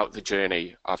throughout the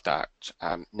journey of that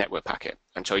network packet.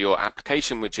 And so your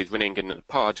application, which is running in the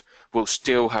pod, will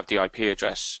still have the IP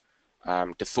address,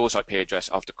 the source IP address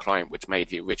of the client which made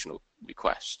the original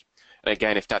request. And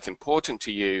again, if that's important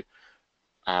to you,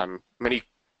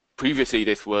 previously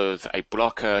this was a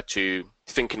blocker to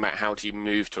thinking about how do you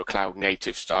move to a cloud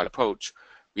native style approach.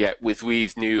 Yet with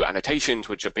these new annotations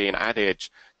which are being added,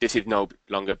 this is no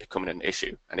longer becoming an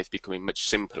issue, and it's becoming much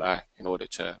simpler in order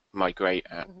to migrate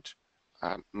and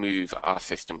move our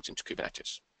systems into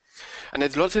Kubernetes. And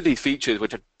there's lots of these features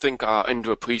which I think are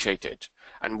underappreciated,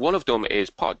 and one of them is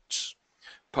pods.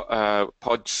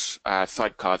 Pods,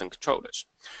 sidecars, and controllers.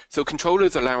 So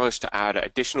controllers allow us to add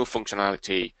additional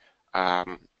functionality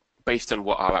based on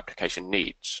what our application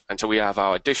needs. And so we have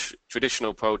our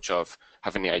traditional approach of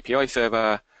having the API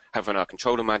server, having our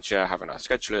controller manager, having our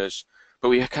schedulers, but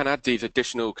we can add these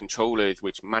additional controllers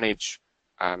which manage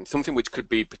something which could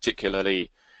be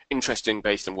particularly interesting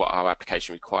based on what our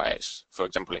application requires. For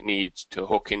example, it needs to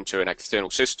hook into an external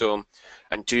system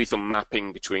and do some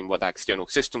mapping between what that external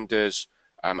system does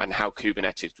and how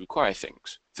Kubernetes requires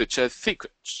things, such as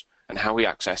secrets and how we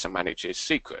access and manage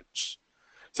secrets.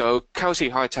 So Kelsey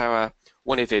Hightower,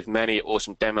 one of his many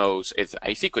awesome demos, is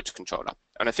a secrets controller.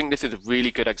 And I think this is a really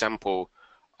good example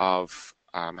of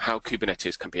how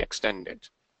Kubernetes can be extended.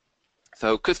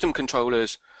 So custom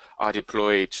controllers are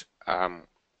deployed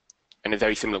in a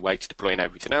very similar way to deploying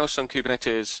everything else on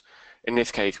Kubernetes. In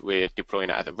this case, we're deploying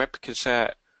it as a replica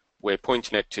set. We're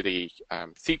pointing it to the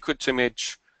secrets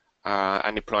image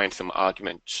and deploying some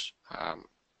arguments.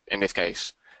 In this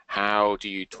case, how do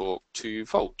you talk to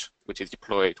Vault, which is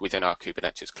deployed within our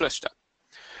Kubernetes cluster.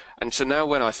 And so now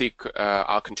when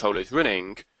our controller is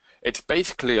running, it's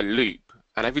basically a loop.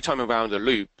 And every time around the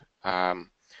loop,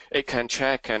 it can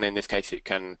check, and in this case, it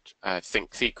can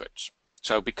think secrets.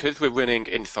 So because we're running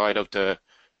inside of the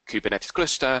Kubernetes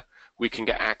cluster, we can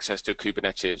get access to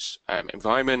Kubernetes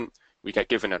environment. We get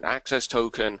given an access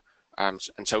token, and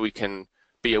so we can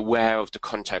be aware of the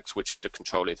context which the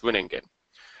controller is running in.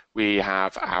 We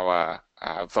have our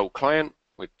Vault client,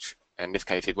 which in this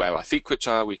case is where our secrets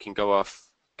are. We can go off,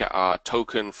 get our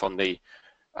token from the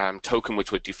token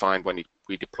which was defined when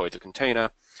we deployed the container,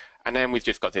 and then we've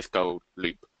just got this go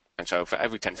loop. And so for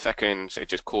every 10 seconds, it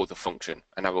just calls a function,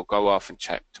 and I will go off and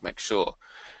check to make sure.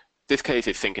 This case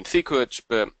is thinking secrets,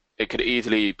 but it could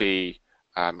easily be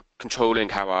controlling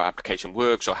how our application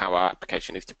works or how our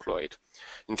application is deployed.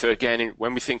 And so again,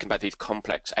 when we think about these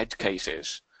complex edge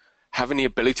cases, having the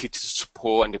ability to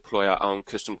support and deploy our own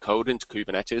custom code into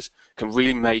Kubernetes can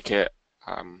really make it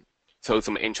solve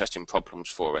some interesting problems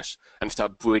for us and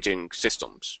start bridging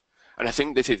systems. And I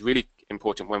think this is really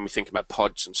important when we think about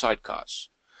pods and sidecars.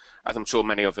 As I'm sure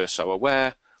many of us are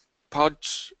aware,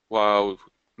 pods, while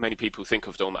many people think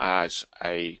of them as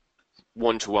a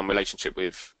one-to-one relationship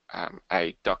with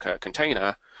a Docker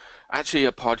container, actually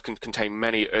a pod can contain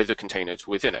many other containers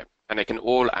within it, and they can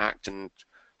all act and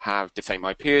have the same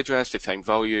IP address, the same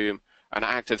volume, and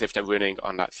act as if they're running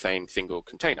on that same single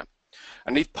container.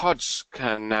 And these pods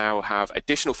can now have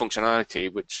additional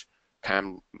functionality which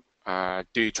can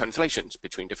do translations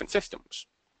between different systems.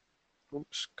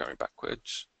 Oops, going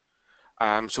backwards.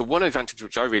 So one advantage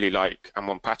which I really like and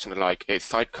one pattern I like is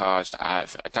sidecars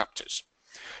as adapters.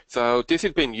 So this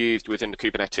has been used within the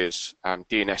Kubernetes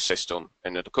DNS system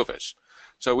under the covers.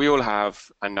 So we all have,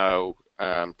 I know,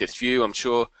 this view, I'm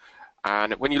sure,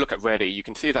 and when you look at Ready, you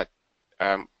can see that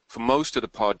for most of the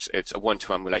pods, it's a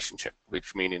one-to-one relationship,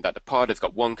 which meaning that the pod has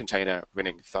got one container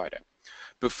running inside it.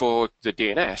 But for the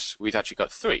DNS, we've actually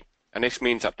got three, and this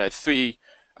means that there's three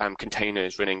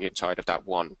containers running inside of that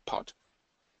one pod.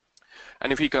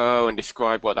 And if you go and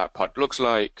describe what that pod looks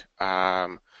like,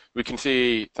 we can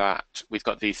see that we've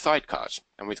got these sidecars,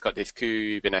 and we've got this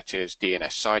Kubernetes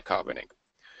DNS sidecar running.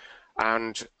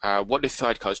 And what this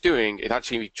sidecar is doing is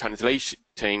actually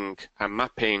translating and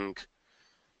mapping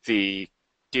the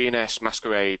DNS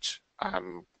masquerade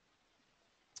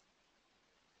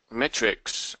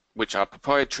metrics, which are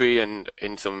proprietary and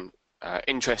in some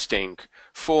interesting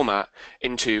format,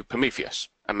 into Prometheus,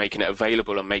 and making it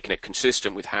available and making it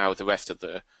consistent with how the rest of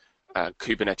the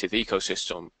Kubernetes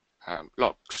ecosystem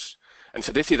logs. And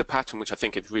so this is a pattern which I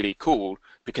think is really cool,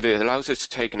 because it allows us to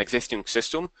take an existing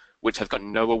system which has got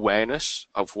no awareness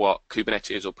of what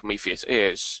Kubernetes or Prometheus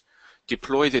is,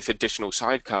 deploy this additional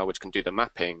sidecar which can do the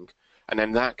mapping, and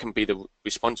then that can be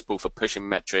responsible for pushing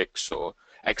metrics or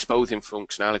exposing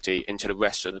functionality into the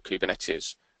rest of the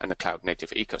Kubernetes and the cloud native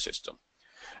ecosystem.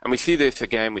 And we see this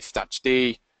again with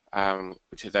StatsD,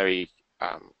 which is a very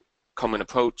common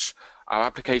approach. Our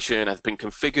application has been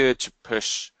configured to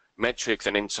push metrics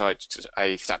and insights to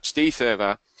a StatsD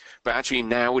server, but actually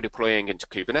now we're deploying into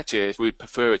Kubernetes, we'd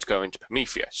prefer it to go into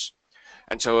Prometheus.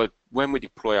 And so when we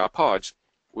deploy our pods,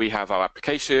 we have our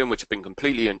application, which has been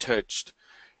completely untouched.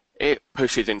 It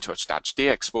pushes into a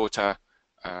StatsD exporter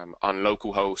on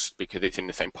localhost because it's in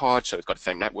the same pod, so it's got the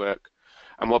same network.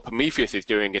 And what Prometheus is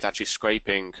doing is actually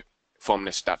scraping from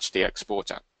the StatsD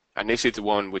exporter. And this is the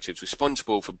one which is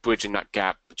responsible for bridging that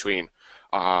gap between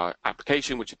our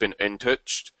application, which has been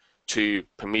untouched, to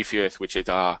Prometheus, which is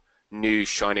our new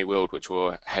shiny world which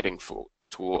we're heading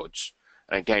towards.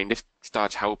 And again, this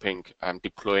starts helping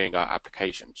deploying our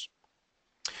applications.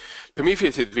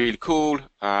 Prometheus is really cool.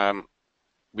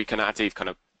 We can add these kind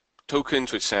of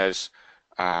tokens which says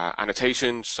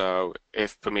annotations. So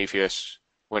if Prometheus,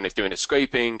 when it's doing its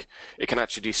scraping, it can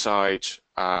actually decide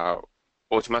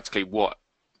automatically what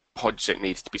pods it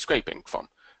needs to be scraping from.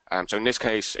 So in this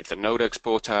case, it's a node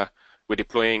exporter. We're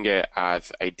deploying it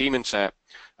as a daemon set,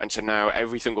 and so now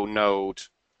every single node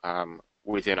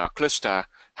within our cluster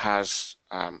has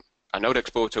a node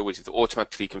exporter which is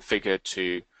automatically configured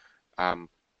to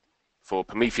for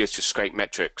Prometheus to scrape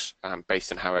metrics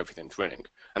based on how everything's running.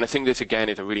 And I think this again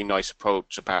is a really nice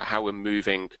approach about how we're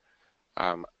moving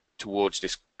towards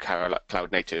this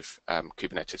cloud native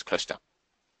Kubernetes cluster.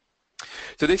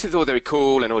 So this is all very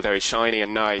cool and all very shiny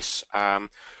and nice,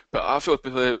 but after a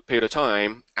period of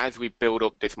time, as we build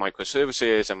up this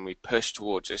microservices and we push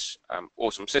towards this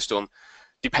awesome system,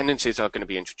 dependencies are going to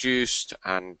be introduced,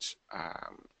 and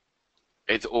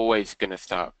it's always going to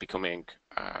start becoming,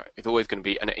 it's always going to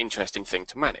be an interesting thing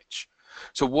to manage.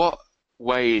 So what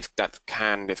ways that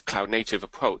can this cloud native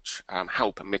approach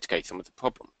help and mitigate some of the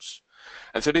problems?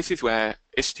 And so this is where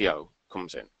Istio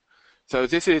comes in. So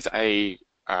this is a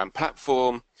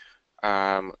platform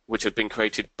which has been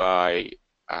created by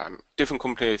different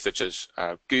companies such as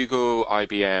Google,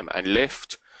 IBM, and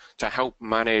Lyft to help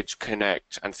manage,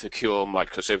 connect, and secure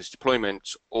microservice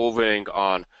deployments, all running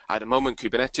on, at the moment,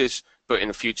 Kubernetes, but in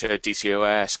the future,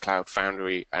 DCOS, Cloud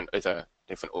Foundry, and other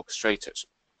different orchestrators.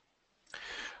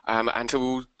 And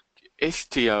so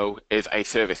Istio is a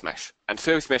service mesh, and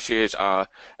service meshes are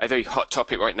a very hot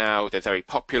topic right now. They're very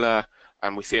popular,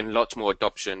 and we're seeing lots more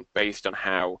adoption based on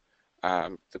how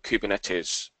the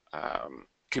Kubernetes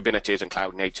and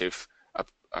cloud native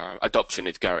adoption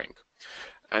is going.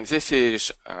 And this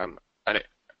is kind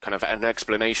of an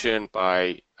explanation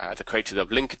by the creators of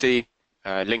Linkerd.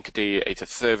 Linkerd is a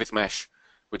service mesh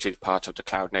which is part of the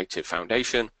Cloud Native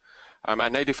Foundation.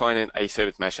 And they define a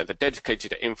service mesh as a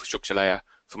dedicated infrastructure layer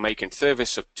for making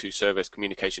service-to-service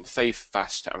communication safe,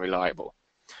 fast, and reliable.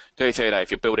 They say that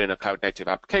if you're building a cloud native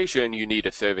application, you need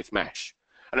a service mesh.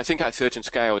 And I think at a certain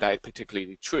scale that is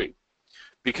particularly true,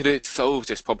 because it solves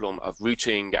this problem of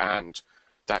routing and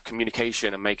that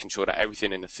communication and making sure that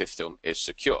everything in the system is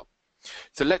secure.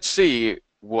 So let's see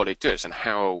what it does and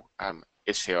how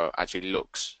Istio actually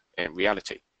looks in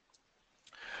reality.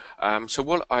 So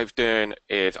what I've done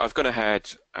is I've gone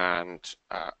ahead and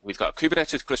we've got a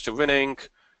Kubernetes cluster running.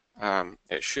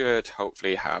 It should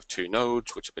hopefully have 2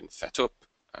 nodes which have been set up,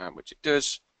 which it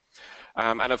does.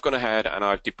 And I've gone ahead and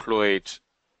I've deployed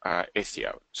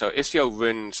Istio. So Istio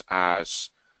runs as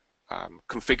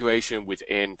configuration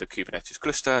within the Kubernetes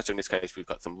cluster. So in this case, we've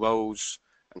got some roles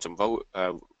and some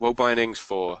role bindings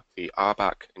for the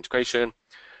RBAC integration,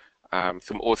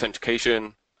 some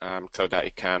authentication so that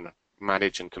it can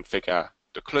manage and configure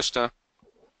the cluster.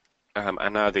 And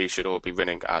now these should all be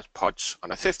running as pods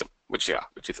on a system, which they are,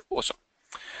 which is awesome.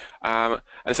 And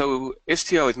so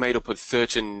Istio is made up of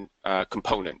certain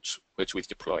components which we've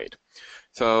deployed.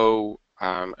 So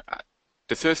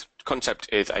the first concept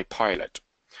is a pilot.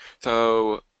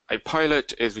 So a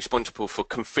pilot is responsible for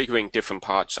configuring different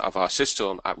parts of our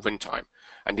system at runtime,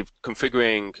 and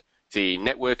configuring the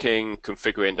networking,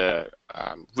 configuring the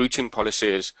routing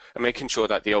policies, and making sure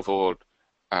that the overall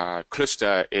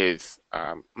cluster is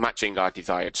matching our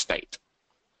desired state.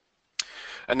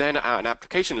 And then at an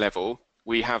application level,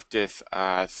 we have this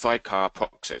sidecar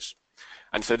proxies.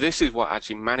 And so this is what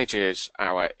actually manages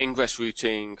our ingress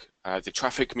routing, the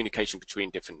traffic communication between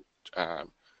different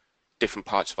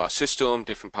parts of our system,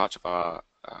 different parts of our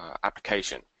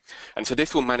application. And so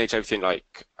this will manage everything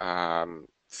like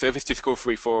service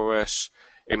discovery for us.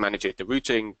 It manages the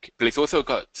routing, but it's also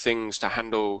got things to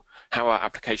handle how our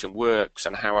application works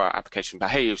and how our application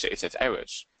behaves if there's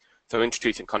errors. So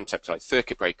introducing concepts like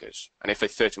circuit breakers, and if a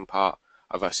certain part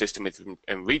of our system is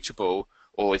unreachable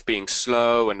or is being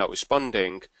slow and not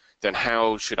responding, then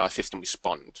how should our system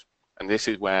respond? And this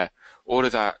is where all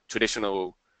of that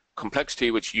traditional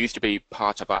complexity, which used to be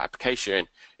part of our application,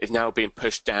 is now being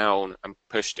pushed down and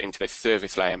pushed into the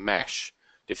service layer mesh,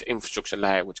 this infrastructure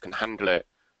layer which can handle it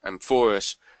for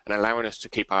us, and allowing us to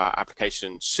keep our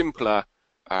application simpler,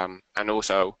 and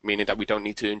also meaning that we don't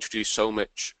need to introduce so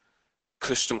much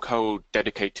custom code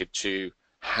dedicated to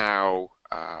how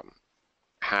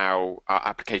our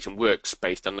application works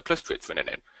based on the cluster it's running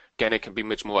in. Again, it can be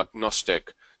much more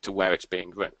agnostic to where it's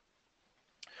being run.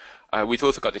 We've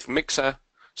also got this mixer.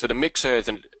 So the mixer is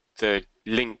the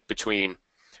link between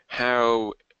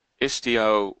how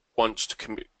Istio wants to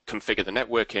configure the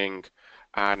networking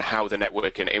and how the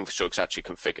networking infrastructure is actually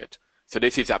configured. So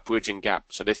this is that bridging gap.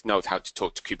 So this knows how to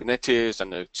talk to Kubernetes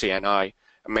and the CNI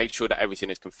and make sure that everything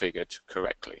is configured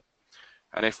correctly.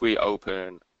 And if we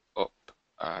open up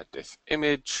this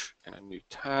image in a new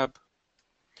tab,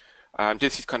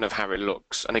 this is kind of how it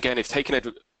looks. And again, it's taking a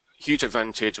huge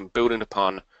advantage and building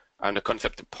upon the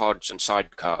concept of pods and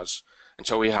sidecars. And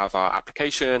so we have our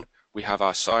application, we have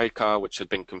our sidecar, which has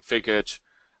been configured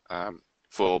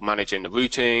for managing the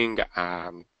routing,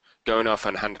 going off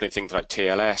and handling things like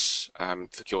TLS,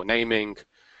 secure naming,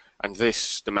 and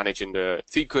this, the managing the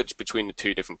secrets between the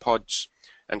two different pods.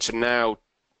 And so now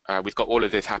we've got all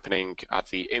of this happening at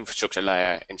the infrastructure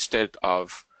layer instead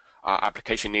of our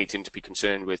application needing to be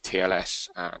concerned with TLS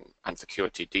and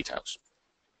security details.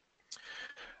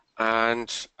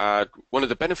 And one of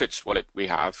the benefits we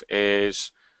have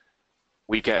is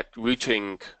we get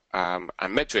routing and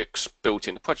metrics built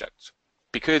in the project.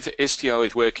 Because Istio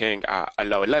is working at a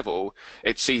lower level,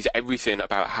 it sees everything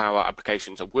about how our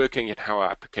applications are working and how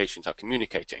our applications are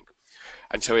communicating.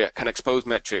 And so it can expose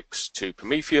metrics to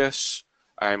Prometheus,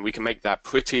 and we can make that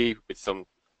pretty with some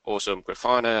awesome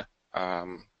Grafana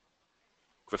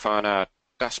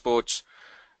dashboards.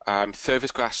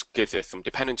 Service Glass gives us some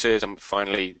dependencies, and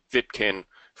finally Zipkin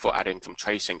for adding some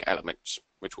tracing elements,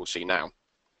 which we'll see now.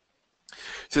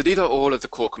 So these are all of the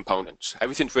core components.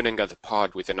 Everything's running as a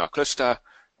pod within our cluster,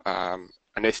 and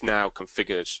this now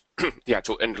configures the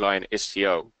actual underlying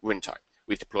Istio runtime.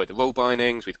 We've deployed the role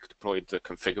bindings, we've deployed the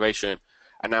configuration,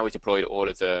 and now we've deployed all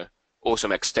of the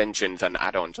awesome extensions and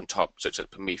add-ons on top, such as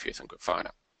Prometheus and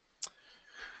Grafana.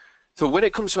 So when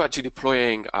it comes to actually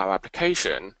deploying our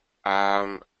application,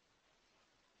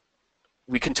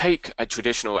 we can take a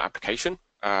traditional application.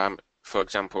 For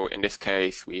example, in this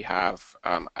case, we have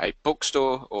a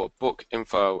bookstore or book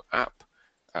info app,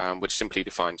 which simply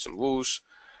defines some rules.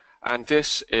 And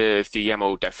this is the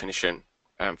YAML definition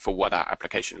for what that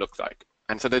application looks like.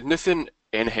 And so there's nothing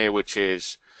in here which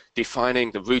is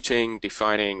defining the routing,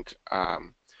 defining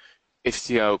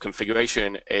Istio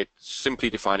configuration. It's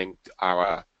simply defining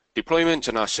our deployment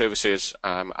and our services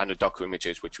and the Docker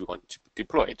images which we want to be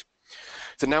deployed.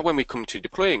 So now when we come to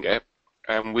deploying it,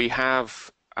 we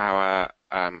have our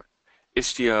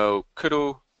Istio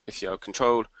CUDL, Istio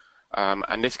control,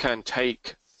 and this can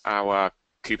take our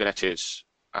Kubernetes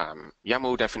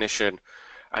YAML definition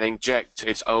and inject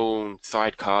its own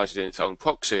sidecars and its own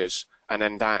proxies, and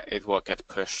then that is what gets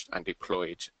pushed and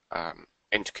deployed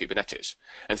into Kubernetes.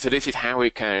 And so this is how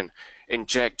it can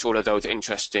inject all of those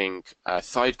interesting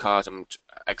sidecars and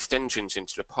extensions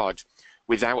into the pod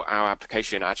without our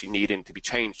application actually needing to be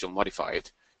changed or modified,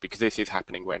 because this is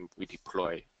happening when we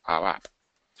deploy our app.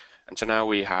 And so now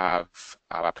we have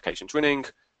our applications running,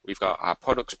 we've got our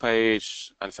products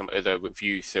page and some other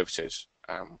review services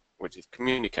which is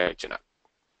communicating that.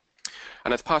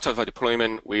 And as part of our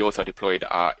deployment, we also deployed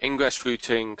our ingress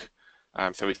routing.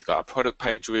 So we've got our product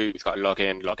page route, we've got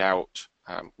login, logout,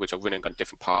 which are running on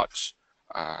different parts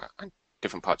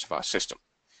of our system.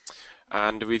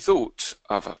 And the result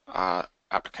of our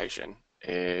application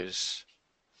is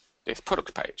this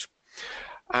product page.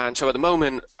 And so at the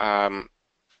moment,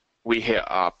 we hit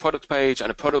our product page, and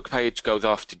the product page goes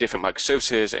off to different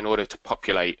microservices in order to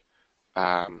populate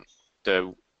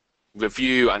the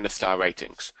review and the star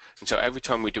ratings. And so every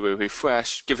time we do a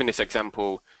refresh, given this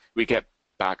example, we get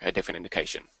back a different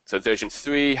indication. So version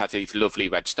 3 has these lovely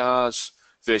red stars,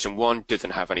 version 1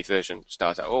 doesn't have any version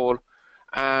stars at all,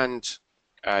 and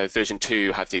version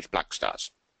 2 has these black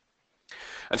stars.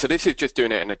 And so this is just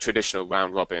doing it in a traditional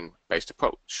round-robin based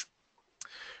approach.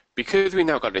 Because we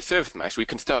now got this service mesh, we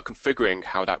can start configuring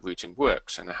how that routing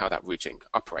works and how that routing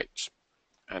operates.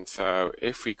 And so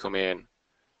if we come in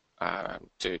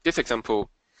to this example,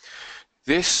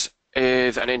 this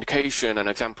is an indication, an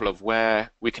example of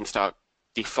where we can start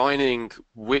defining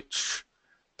which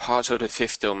parts of the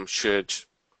system should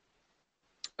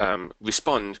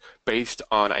respond based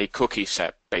on a cookie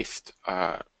set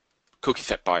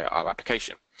by our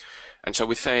application. And so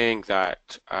we're saying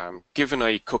that given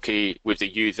a cookie with the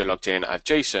user logged in as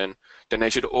JSON, then they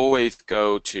should always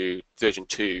go to version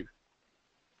 2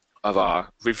 of our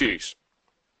reviews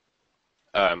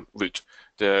route,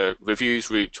 the reviews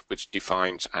route which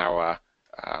defines our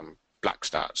black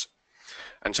stars.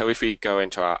 And so if we go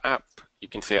into our app, you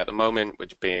can see at the moment we're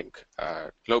being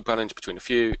load balanced between a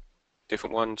few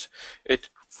different ones. If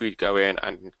we go in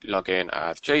and log in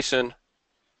as JSON,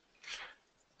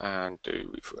 and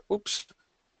oops,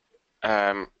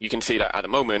 you can see that at the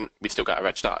moment we still got our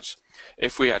red stars.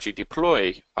 If we actually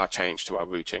deploy our change to our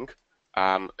routing,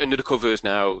 under the covers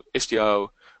now, Istio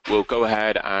will go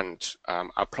ahead and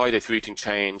apply this routing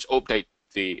change, update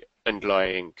the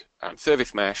underlying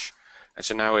service mesh, and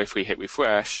so now if we hit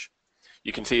refresh,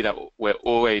 you can see that we're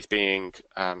always being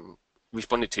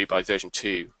responded to by version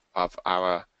 2 of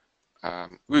our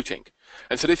routing.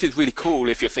 And so this is really cool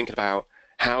if you're thinking about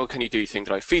how can you do things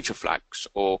like feature flags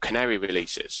or canary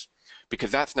releases,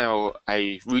 because that's now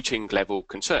a routing level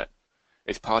concern.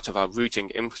 It's part of our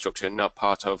routing infrastructure, not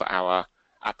part of our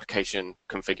application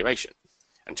configuration.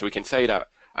 And so we can say that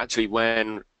actually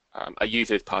when a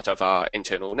user is part of our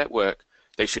internal network,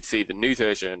 they should see the new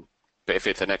version, but if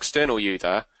it's an external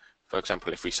user, for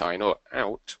example, if we sign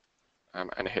out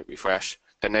and hit refresh,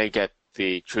 then they get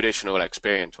the traditional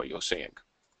experience what you're seeing.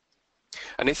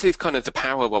 And this is kind of the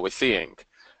power of what we're seeing,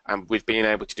 and with being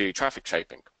able to do traffic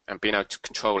shaping and being able to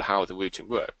control how the routing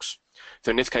works.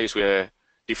 So in this case, we're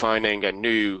defining a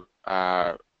new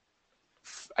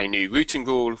routing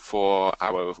rule for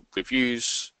our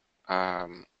reviews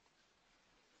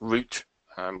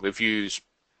reviews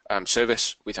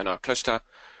service within our cluster,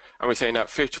 and we're saying that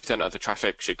 50% of the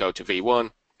traffic should go to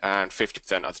V1 and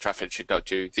 50% of the traffic should go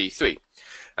to V3.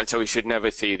 And so we should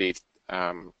never see these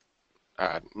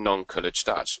non-colored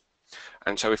stars.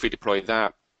 And so if we deploy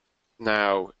that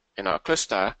now in our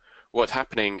cluster, what's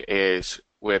happening is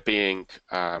we're being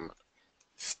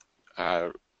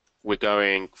we're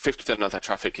going 50% of the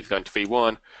traffic is going to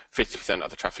V1, 50%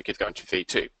 of the traffic is going to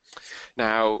V2.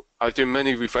 Now, I was doing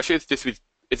many refreshes. This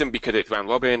isn't because it's round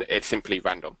robin, it's simply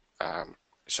random.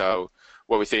 So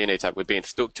what we're seeing is that we're being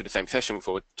stuck to the same session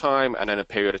for a time, and then a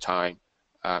period of time,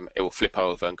 it will flip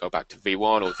over and go back to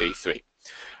V1 or V3.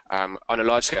 On a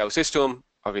large-scale system,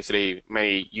 obviously,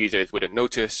 many users wouldn't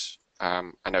notice,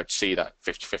 and they would see that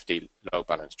 50-50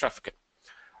 low-balance traffic.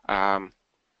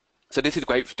 So this is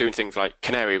great for doing things like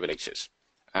canary releases,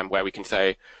 where we can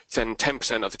say, send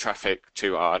 10% of the traffic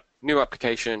to our new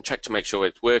application, check to make sure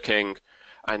it's working,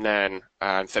 and then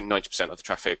send 90% of the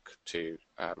traffic to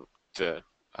the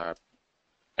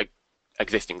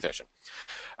existing version.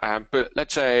 But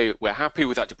let's say we're happy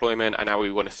with that deployment, and now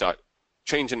we want to start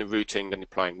changing the routing and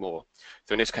deploying more.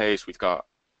 So in this case, we've got,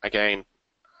 again,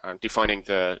 defining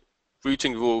the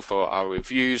routing rule for our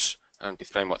reviews and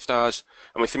displaying what stars,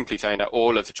 and we're simply saying that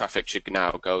all of the traffic should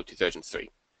now go to version 3.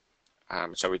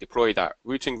 So we deploy that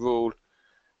routing rule.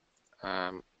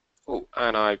 Oh,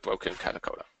 and I've broken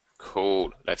Katacoda.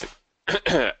 Cool. Let's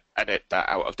edit that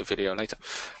out of the video later.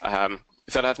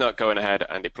 So that's not going ahead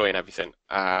and deploying everything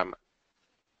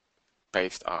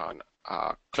based on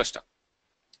our cluster.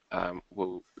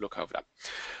 We'll look over that.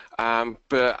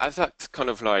 But as that's kind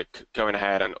of like going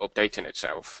ahead and updating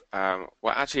itself,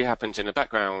 what actually happens in the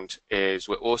background is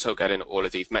we're also getting all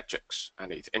of these metrics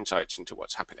and these insights into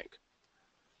what's happening.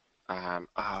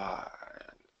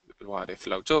 While this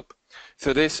loads up.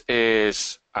 So this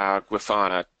is our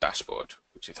Grafana dashboard,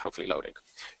 which is hopefully loading.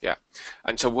 Yeah.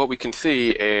 And so what we can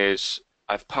see is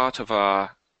as part of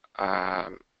our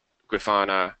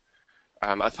Grafana,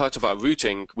 as part of our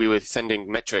routing, we were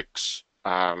sending metrics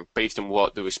based on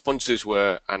what the responses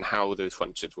were and how the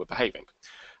responses were behaving.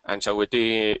 And so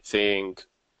we're seeing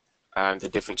the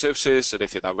different services. So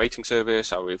this is our rating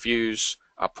service, our reviews,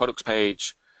 our products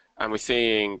page, and we're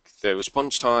seeing the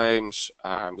response times,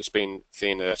 we've been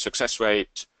seeing the success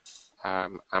rate,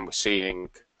 and we're seeing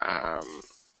the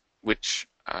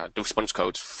response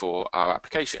codes for our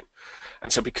application.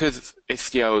 And so because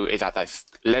Istio is at that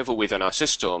level within our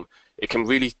system, it can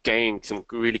really gain some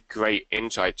really great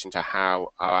insights into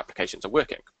how our applications are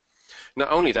working.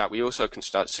 Not only that, we also can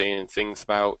start seeing things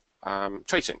about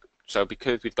tracing. So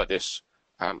because we've got this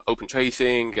open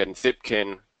tracing and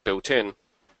Zipkin built in,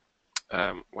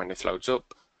 when this loads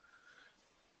up,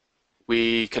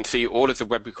 we can see all of the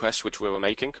web requests which we were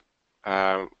making.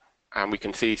 And we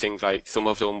can see things like some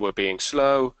of them were being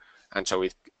slow, and so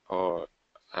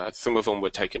some of them were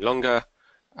taking longer.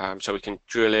 So we can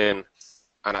drill in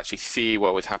and actually see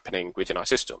what was happening within our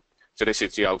system. So this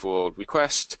is the overall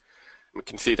request. We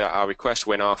can see that our request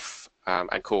went off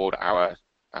and called our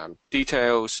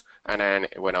details, and then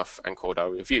it went off and called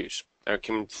our reviews. And we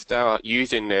can start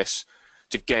using this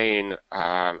to gain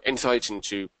insights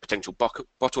into potential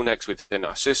bottlenecks within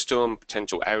our system,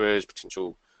 potential errors,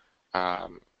 potential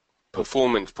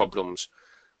performance problems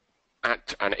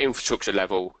at an infrastructure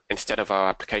level, instead of our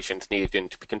applications needing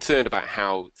to be concerned about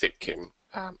how Zipkin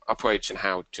operates and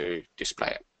how to display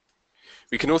it.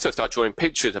 We can also start drawing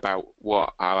pictures about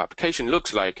what our application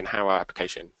looks like and how our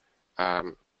application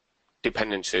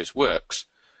dependencies works.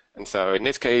 And so in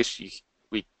this case,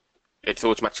 it's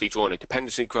automatically drawn a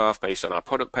dependency graph based on our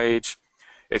product page.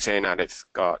 It's in and it's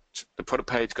got the product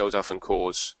page goes off and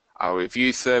calls our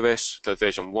review service, so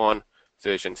version 1,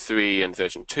 version 3, and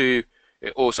version 2.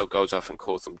 It also goes off and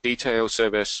calls some detail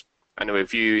service, and the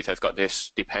reviews has got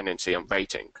this dependency and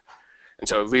rating. And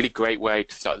so a really great way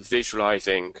to start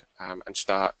visualizing and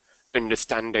start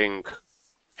understanding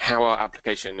how our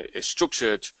application is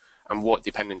structured and what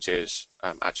dependencies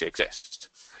actually exist.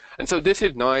 And so this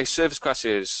is nice. Service class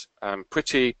is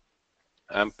pretty,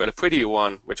 but a prettier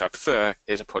one, which I prefer,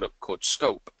 is a product called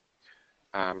Scope.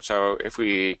 So if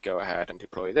we go ahead and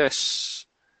deploy this,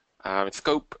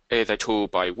 Scope is a tool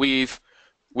by Weave.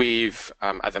 Weave,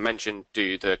 as I mentioned,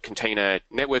 do the container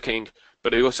networking,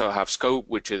 but they also have Scope,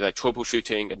 which is a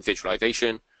troubleshooting and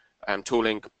visualization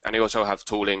tooling, and they also have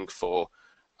tooling for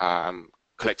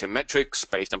collecting metrics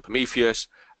based on Prometheus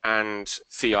and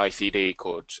CI/CD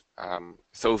called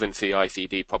solving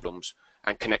CI/CD problems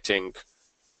and connecting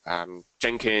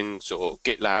Jenkins or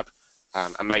GitLab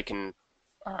and making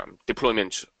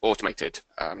deployment automated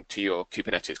to your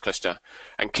Kubernetes cluster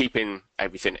and keeping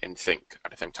everything in sync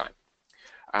at the same time.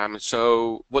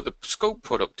 So what the Scope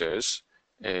product does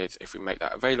is, if we make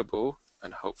that available,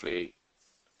 and hopefully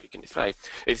we can display,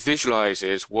 it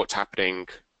visualizes what's happening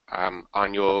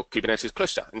on your Kubernetes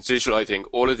cluster and visualizing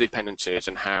all of the dependencies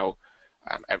and how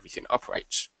everything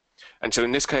operates. And so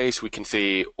in this case, we can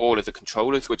see all of the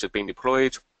controllers which have been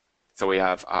deployed. So we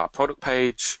have our product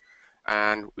page,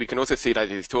 and we can also see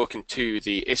that it's talking to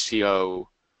the Istio,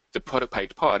 the product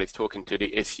page part is talking to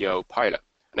the Istio pilot.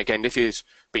 And again, this is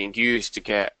being used to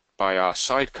get by our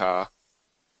sidecar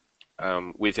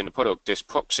within the product, this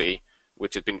proxy,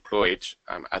 which has been deployed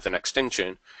as an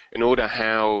extension in order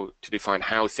to define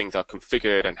how things are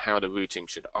configured and how the routing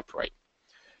should operate.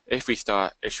 If we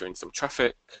start issuing some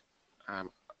traffic,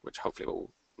 which hopefully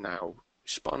will now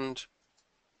respond,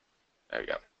 there we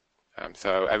go.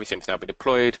 So everything's now been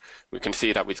deployed. We can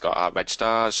see that we've got our red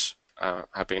stars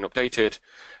have been updated,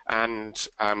 and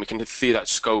we can see that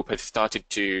Scope has started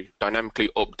to dynamically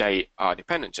update our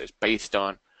dependencies based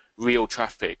on real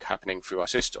traffic happening through our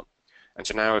system. And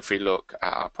so now if we look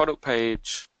at our product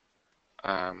page,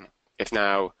 it's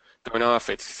now going off,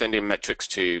 it's sending metrics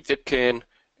to Zipkin,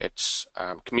 it's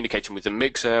communicating with the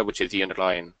mixer, which is the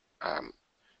underlying,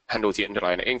 handles the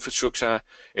underlying infrastructure,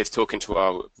 it's talking to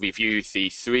our review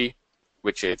V3,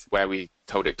 which is where we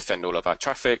told it to send all of our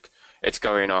traffic, it's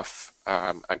going off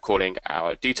and calling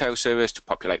our detail service to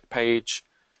populate the page.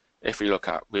 If we look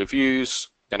at reviews,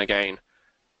 then again,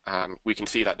 we can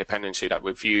see that dependency that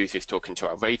reviews is talking to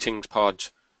our ratings pod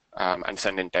and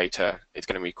sending data. It's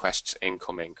going to request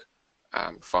incoming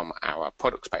from our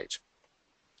products page.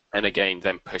 And again,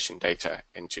 then pushing data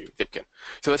into Zipkin.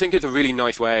 So I think it's a really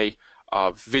nice way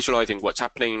of visualizing what's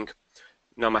happening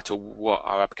no matter what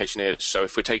our application is. So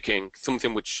if we're taking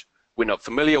something which we're not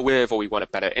familiar with or we want a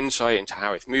better insight into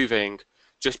how it's moving,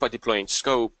 just by deploying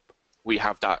Scope, we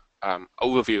have that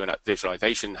overview and that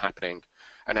visualization happening.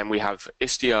 And then we have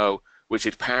Istio, which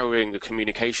is powering the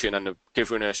communication and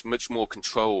giving us much more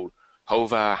control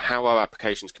over how our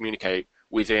applications communicate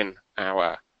within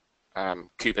our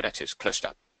Kubernetes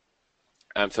cluster.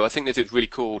 So I think this is really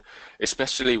cool,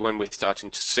 especially when we're starting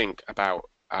to think about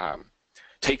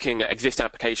taking existing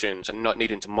applications and not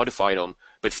needing to modify them,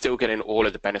 but still getting all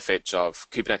of the benefits of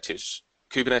Kubernetes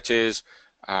Kubernetes,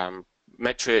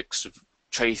 metrics,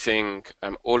 tracing,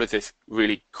 all of this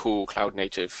really cool cloud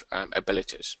native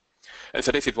abilities. And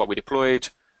so this is what we deployed.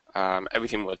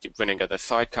 Everything was running as a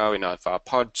sidecar in our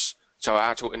pods, so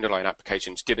our actual underlying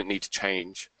applications didn't need to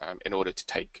change in order to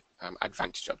take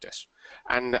advantage of this.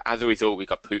 And as a result, we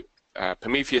got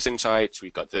Prometheus insights,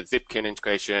 we got the Zipkin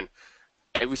integration,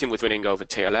 everything was running over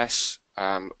TLS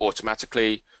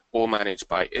automatically, all managed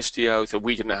by Istio, so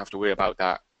we didn't have to worry about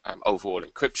that overall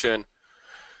encryption.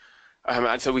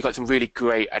 And so we got some really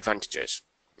great advantages.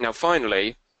 Now,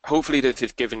 finally, hopefully this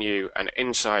has given you an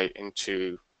insight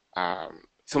into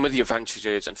some of the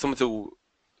advantages and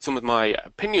some of my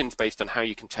opinions based on how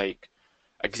you can take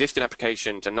existing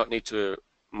applications and not need to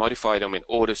modify them in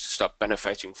order to start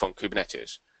benefiting from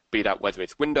Kubernetes, be that whether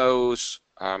it's Windows,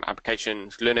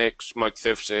 applications, Linux,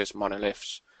 microservices,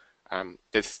 monoliths.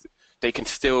 They can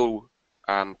still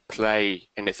play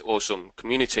in this awesome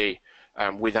community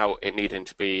without it needing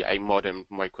to be a modern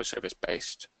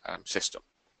microservice-based system.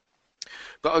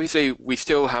 But obviously, we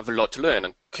still have a lot to learn,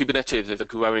 and Kubernetes is a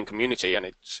growing community, and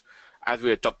it's, as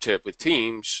we adopt it with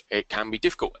teams, it can be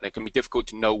difficult, and it can be difficult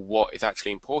to know what is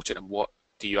actually important and what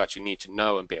do you actually need to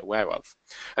know and be aware of.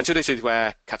 And so this is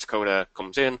where Katacoda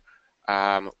comes in.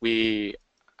 We,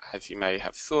 as you may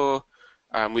have saw,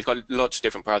 we've got lots of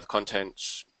different browser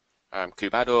contents,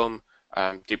 kubadom,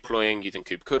 deploying using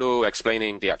kubectl,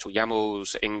 explaining the actual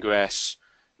YAMLs, ingress,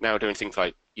 now doing things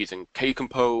like using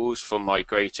kcompose for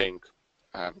migrating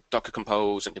Docker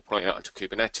Compose and deploying it onto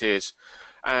Kubernetes,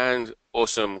 and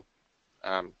awesome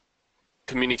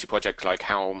community projects like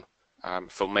Helm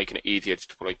for making it easier to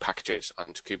deploy packages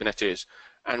onto Kubernetes,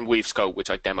 and WeaveScope, which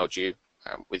I demoed you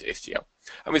with Istio.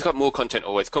 And we've got more content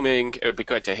always coming. It would be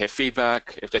great to hear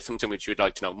feedback. If there's something which you'd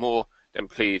like to know more, then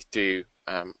please do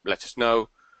let us know,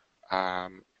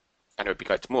 and it would be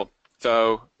great to more.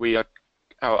 So we are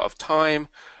out of time.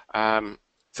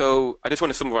 So I just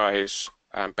want to summarize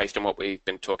based on what we've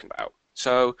been talking about.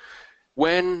 So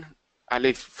when, at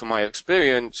least from my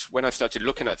experience, when I started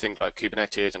looking at things like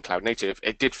Kubernetes and cloud native,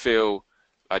 it did feel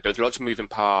like there's lots of moving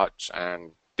parts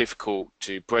and difficult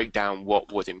to break down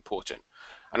what was important.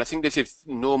 And I think this is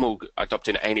normal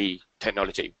adopting any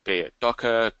technology, be it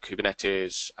Docker,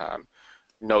 Kubernetes,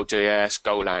 Node.js,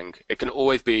 Golang. It can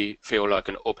always feel like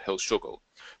an uphill struggle.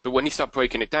 But when you start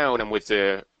breaking it down and with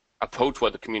the approach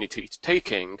what the community is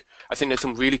taking, I think there's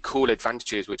some really cool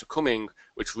advantages which are coming,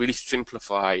 which really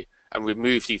simplify and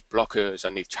remove these blockers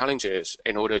and these challenges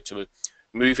in order to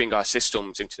moving our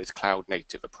systems into this cloud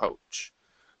native approach.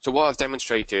 So what I've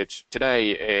demonstrated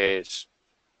today is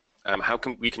how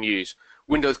we can use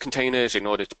Windows containers in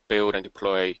order to build and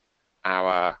deploy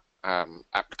our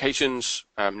applications,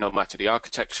 no matter the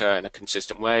architecture, in a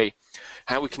consistent way,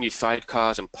 how we can use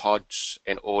sidecars and pods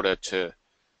in order to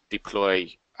deploy,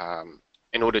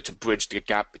 in order to bridge the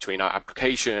gap between our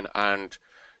application and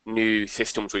new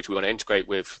systems which we want to integrate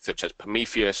with, such as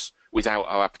Prometheus, without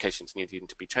our applications needing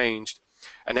to be changed,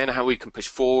 and then how we can push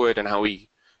forward and how we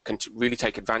can really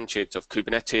take advantage of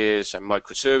Kubernetes and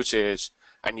microservices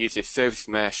and use this service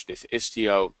mesh, this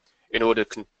Istio, in order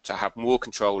to have more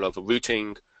control over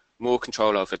routing, more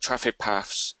control over traffic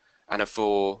paths, and as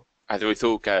a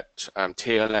result get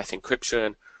TLS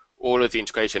encryption, all of the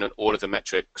integration and all of the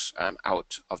metrics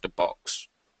out of the box.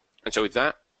 And so with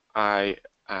that, I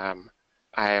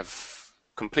have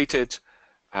completed.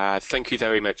 Thank you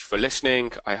very much for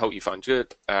listening. I hope you found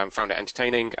it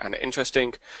entertaining and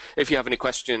interesting. If you have any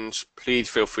questions, please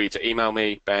feel free to email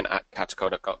me,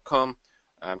 ben@katacoda.com.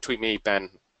 Tweet me,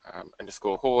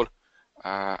 Ben_Hall,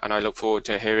 and I look forward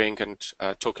to hearing and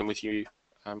talking with you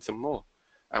some more.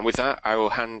 And with that, I will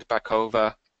hand back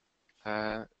over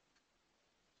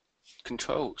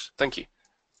controls. Thank you.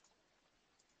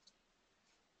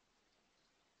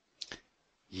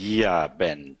 Yeah,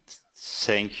 Ben,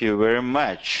 thank you very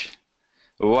much.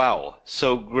 Wow,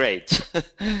 so great.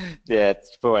 That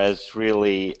was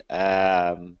really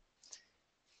the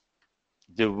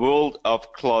world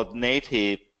of cloud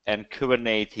native and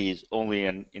Kubernetes only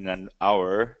in an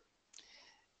hour,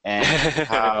 and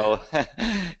how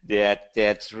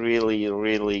that's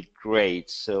really great.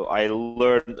 So I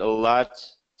learned a lot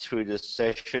through the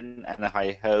session, and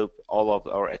I hope all of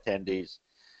our attendees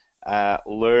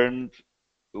learned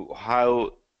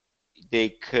how they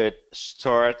could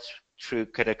start through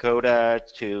Katacoda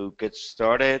to get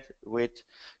started with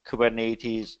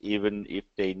Kubernetes, even if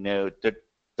they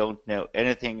don't know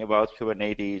anything about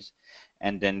Kubernetes,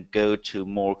 and then go to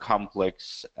more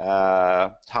complex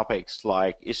topics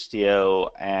like Istio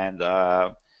and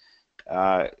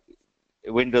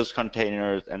Windows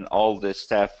containers and all the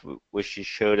stuff which you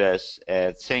showed us.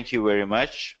 Thank you very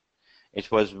much. It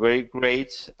was very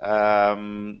great.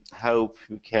 Hope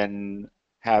we can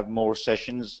have more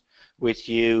sessions with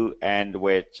you and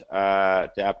with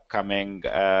the upcoming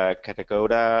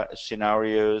Katacoda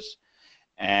scenarios.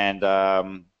 And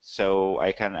so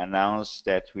I can announce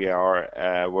that we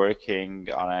are working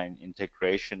on an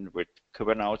integration with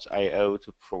Kubernauts.IO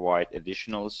to provide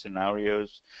additional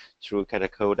scenarios through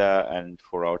Katacoda and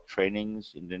for our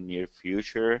trainings in the near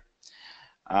future.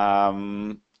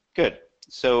 Good.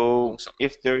 So Awesome.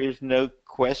 if there is no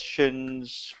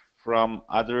questions from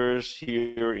others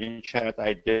here in chat,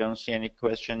 I don't see any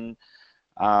question.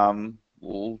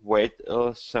 We'll wait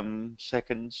some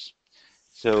seconds.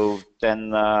 So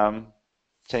then,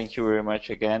 thank you very much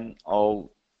again,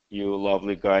 all you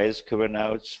lovely guys,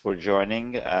 Kubernauts, for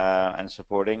joining and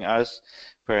supporting us.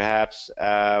 Perhaps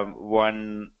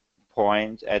one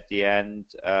point at the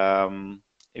end,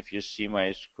 if you see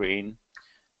my screen,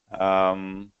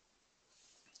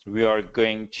 we are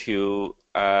going to,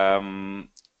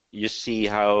 you see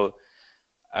how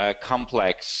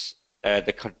complex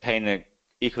the container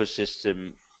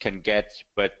ecosystem can get,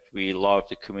 but we love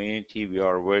the community. We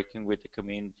are working with the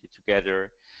community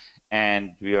together,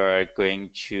 and we are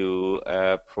going to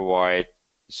provide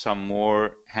some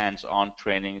more hands-on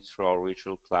training through our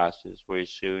virtual classes very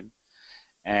soon.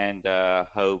 And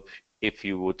hope if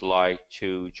you would like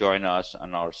to join us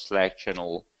on our Slack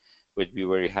channel, we'd be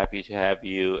very happy to have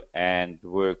you and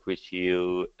work with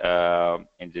you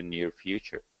in the near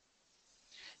future.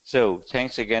 So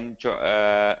thanks again,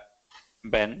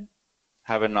 Ben.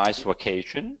 Have a nice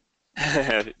vacation.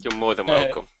 You're more than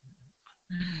welcome.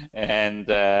 And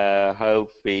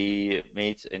hope we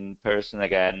meet in person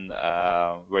again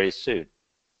very soon.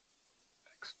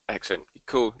 Excellent.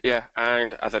 Cool. Yeah.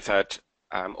 And as I said,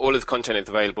 all of the content is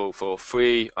available for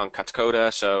free on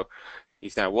Katacoda. So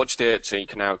you've now watched it, so you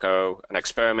can now go and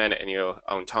experiment in your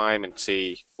own time and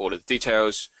see all of the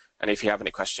details. And if you have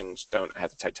any questions, don't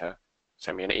hesitate to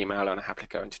send me an email and I'll happily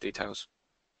go into details.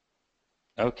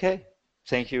 Okay.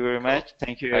 Thank you very much.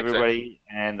 Thank you, Excellent. everybody.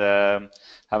 And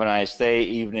have a nice day,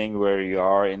 evening, where you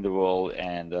are in the world.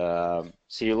 And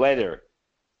see you later.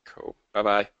 Cool.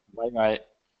 Bye-bye. Bye-bye.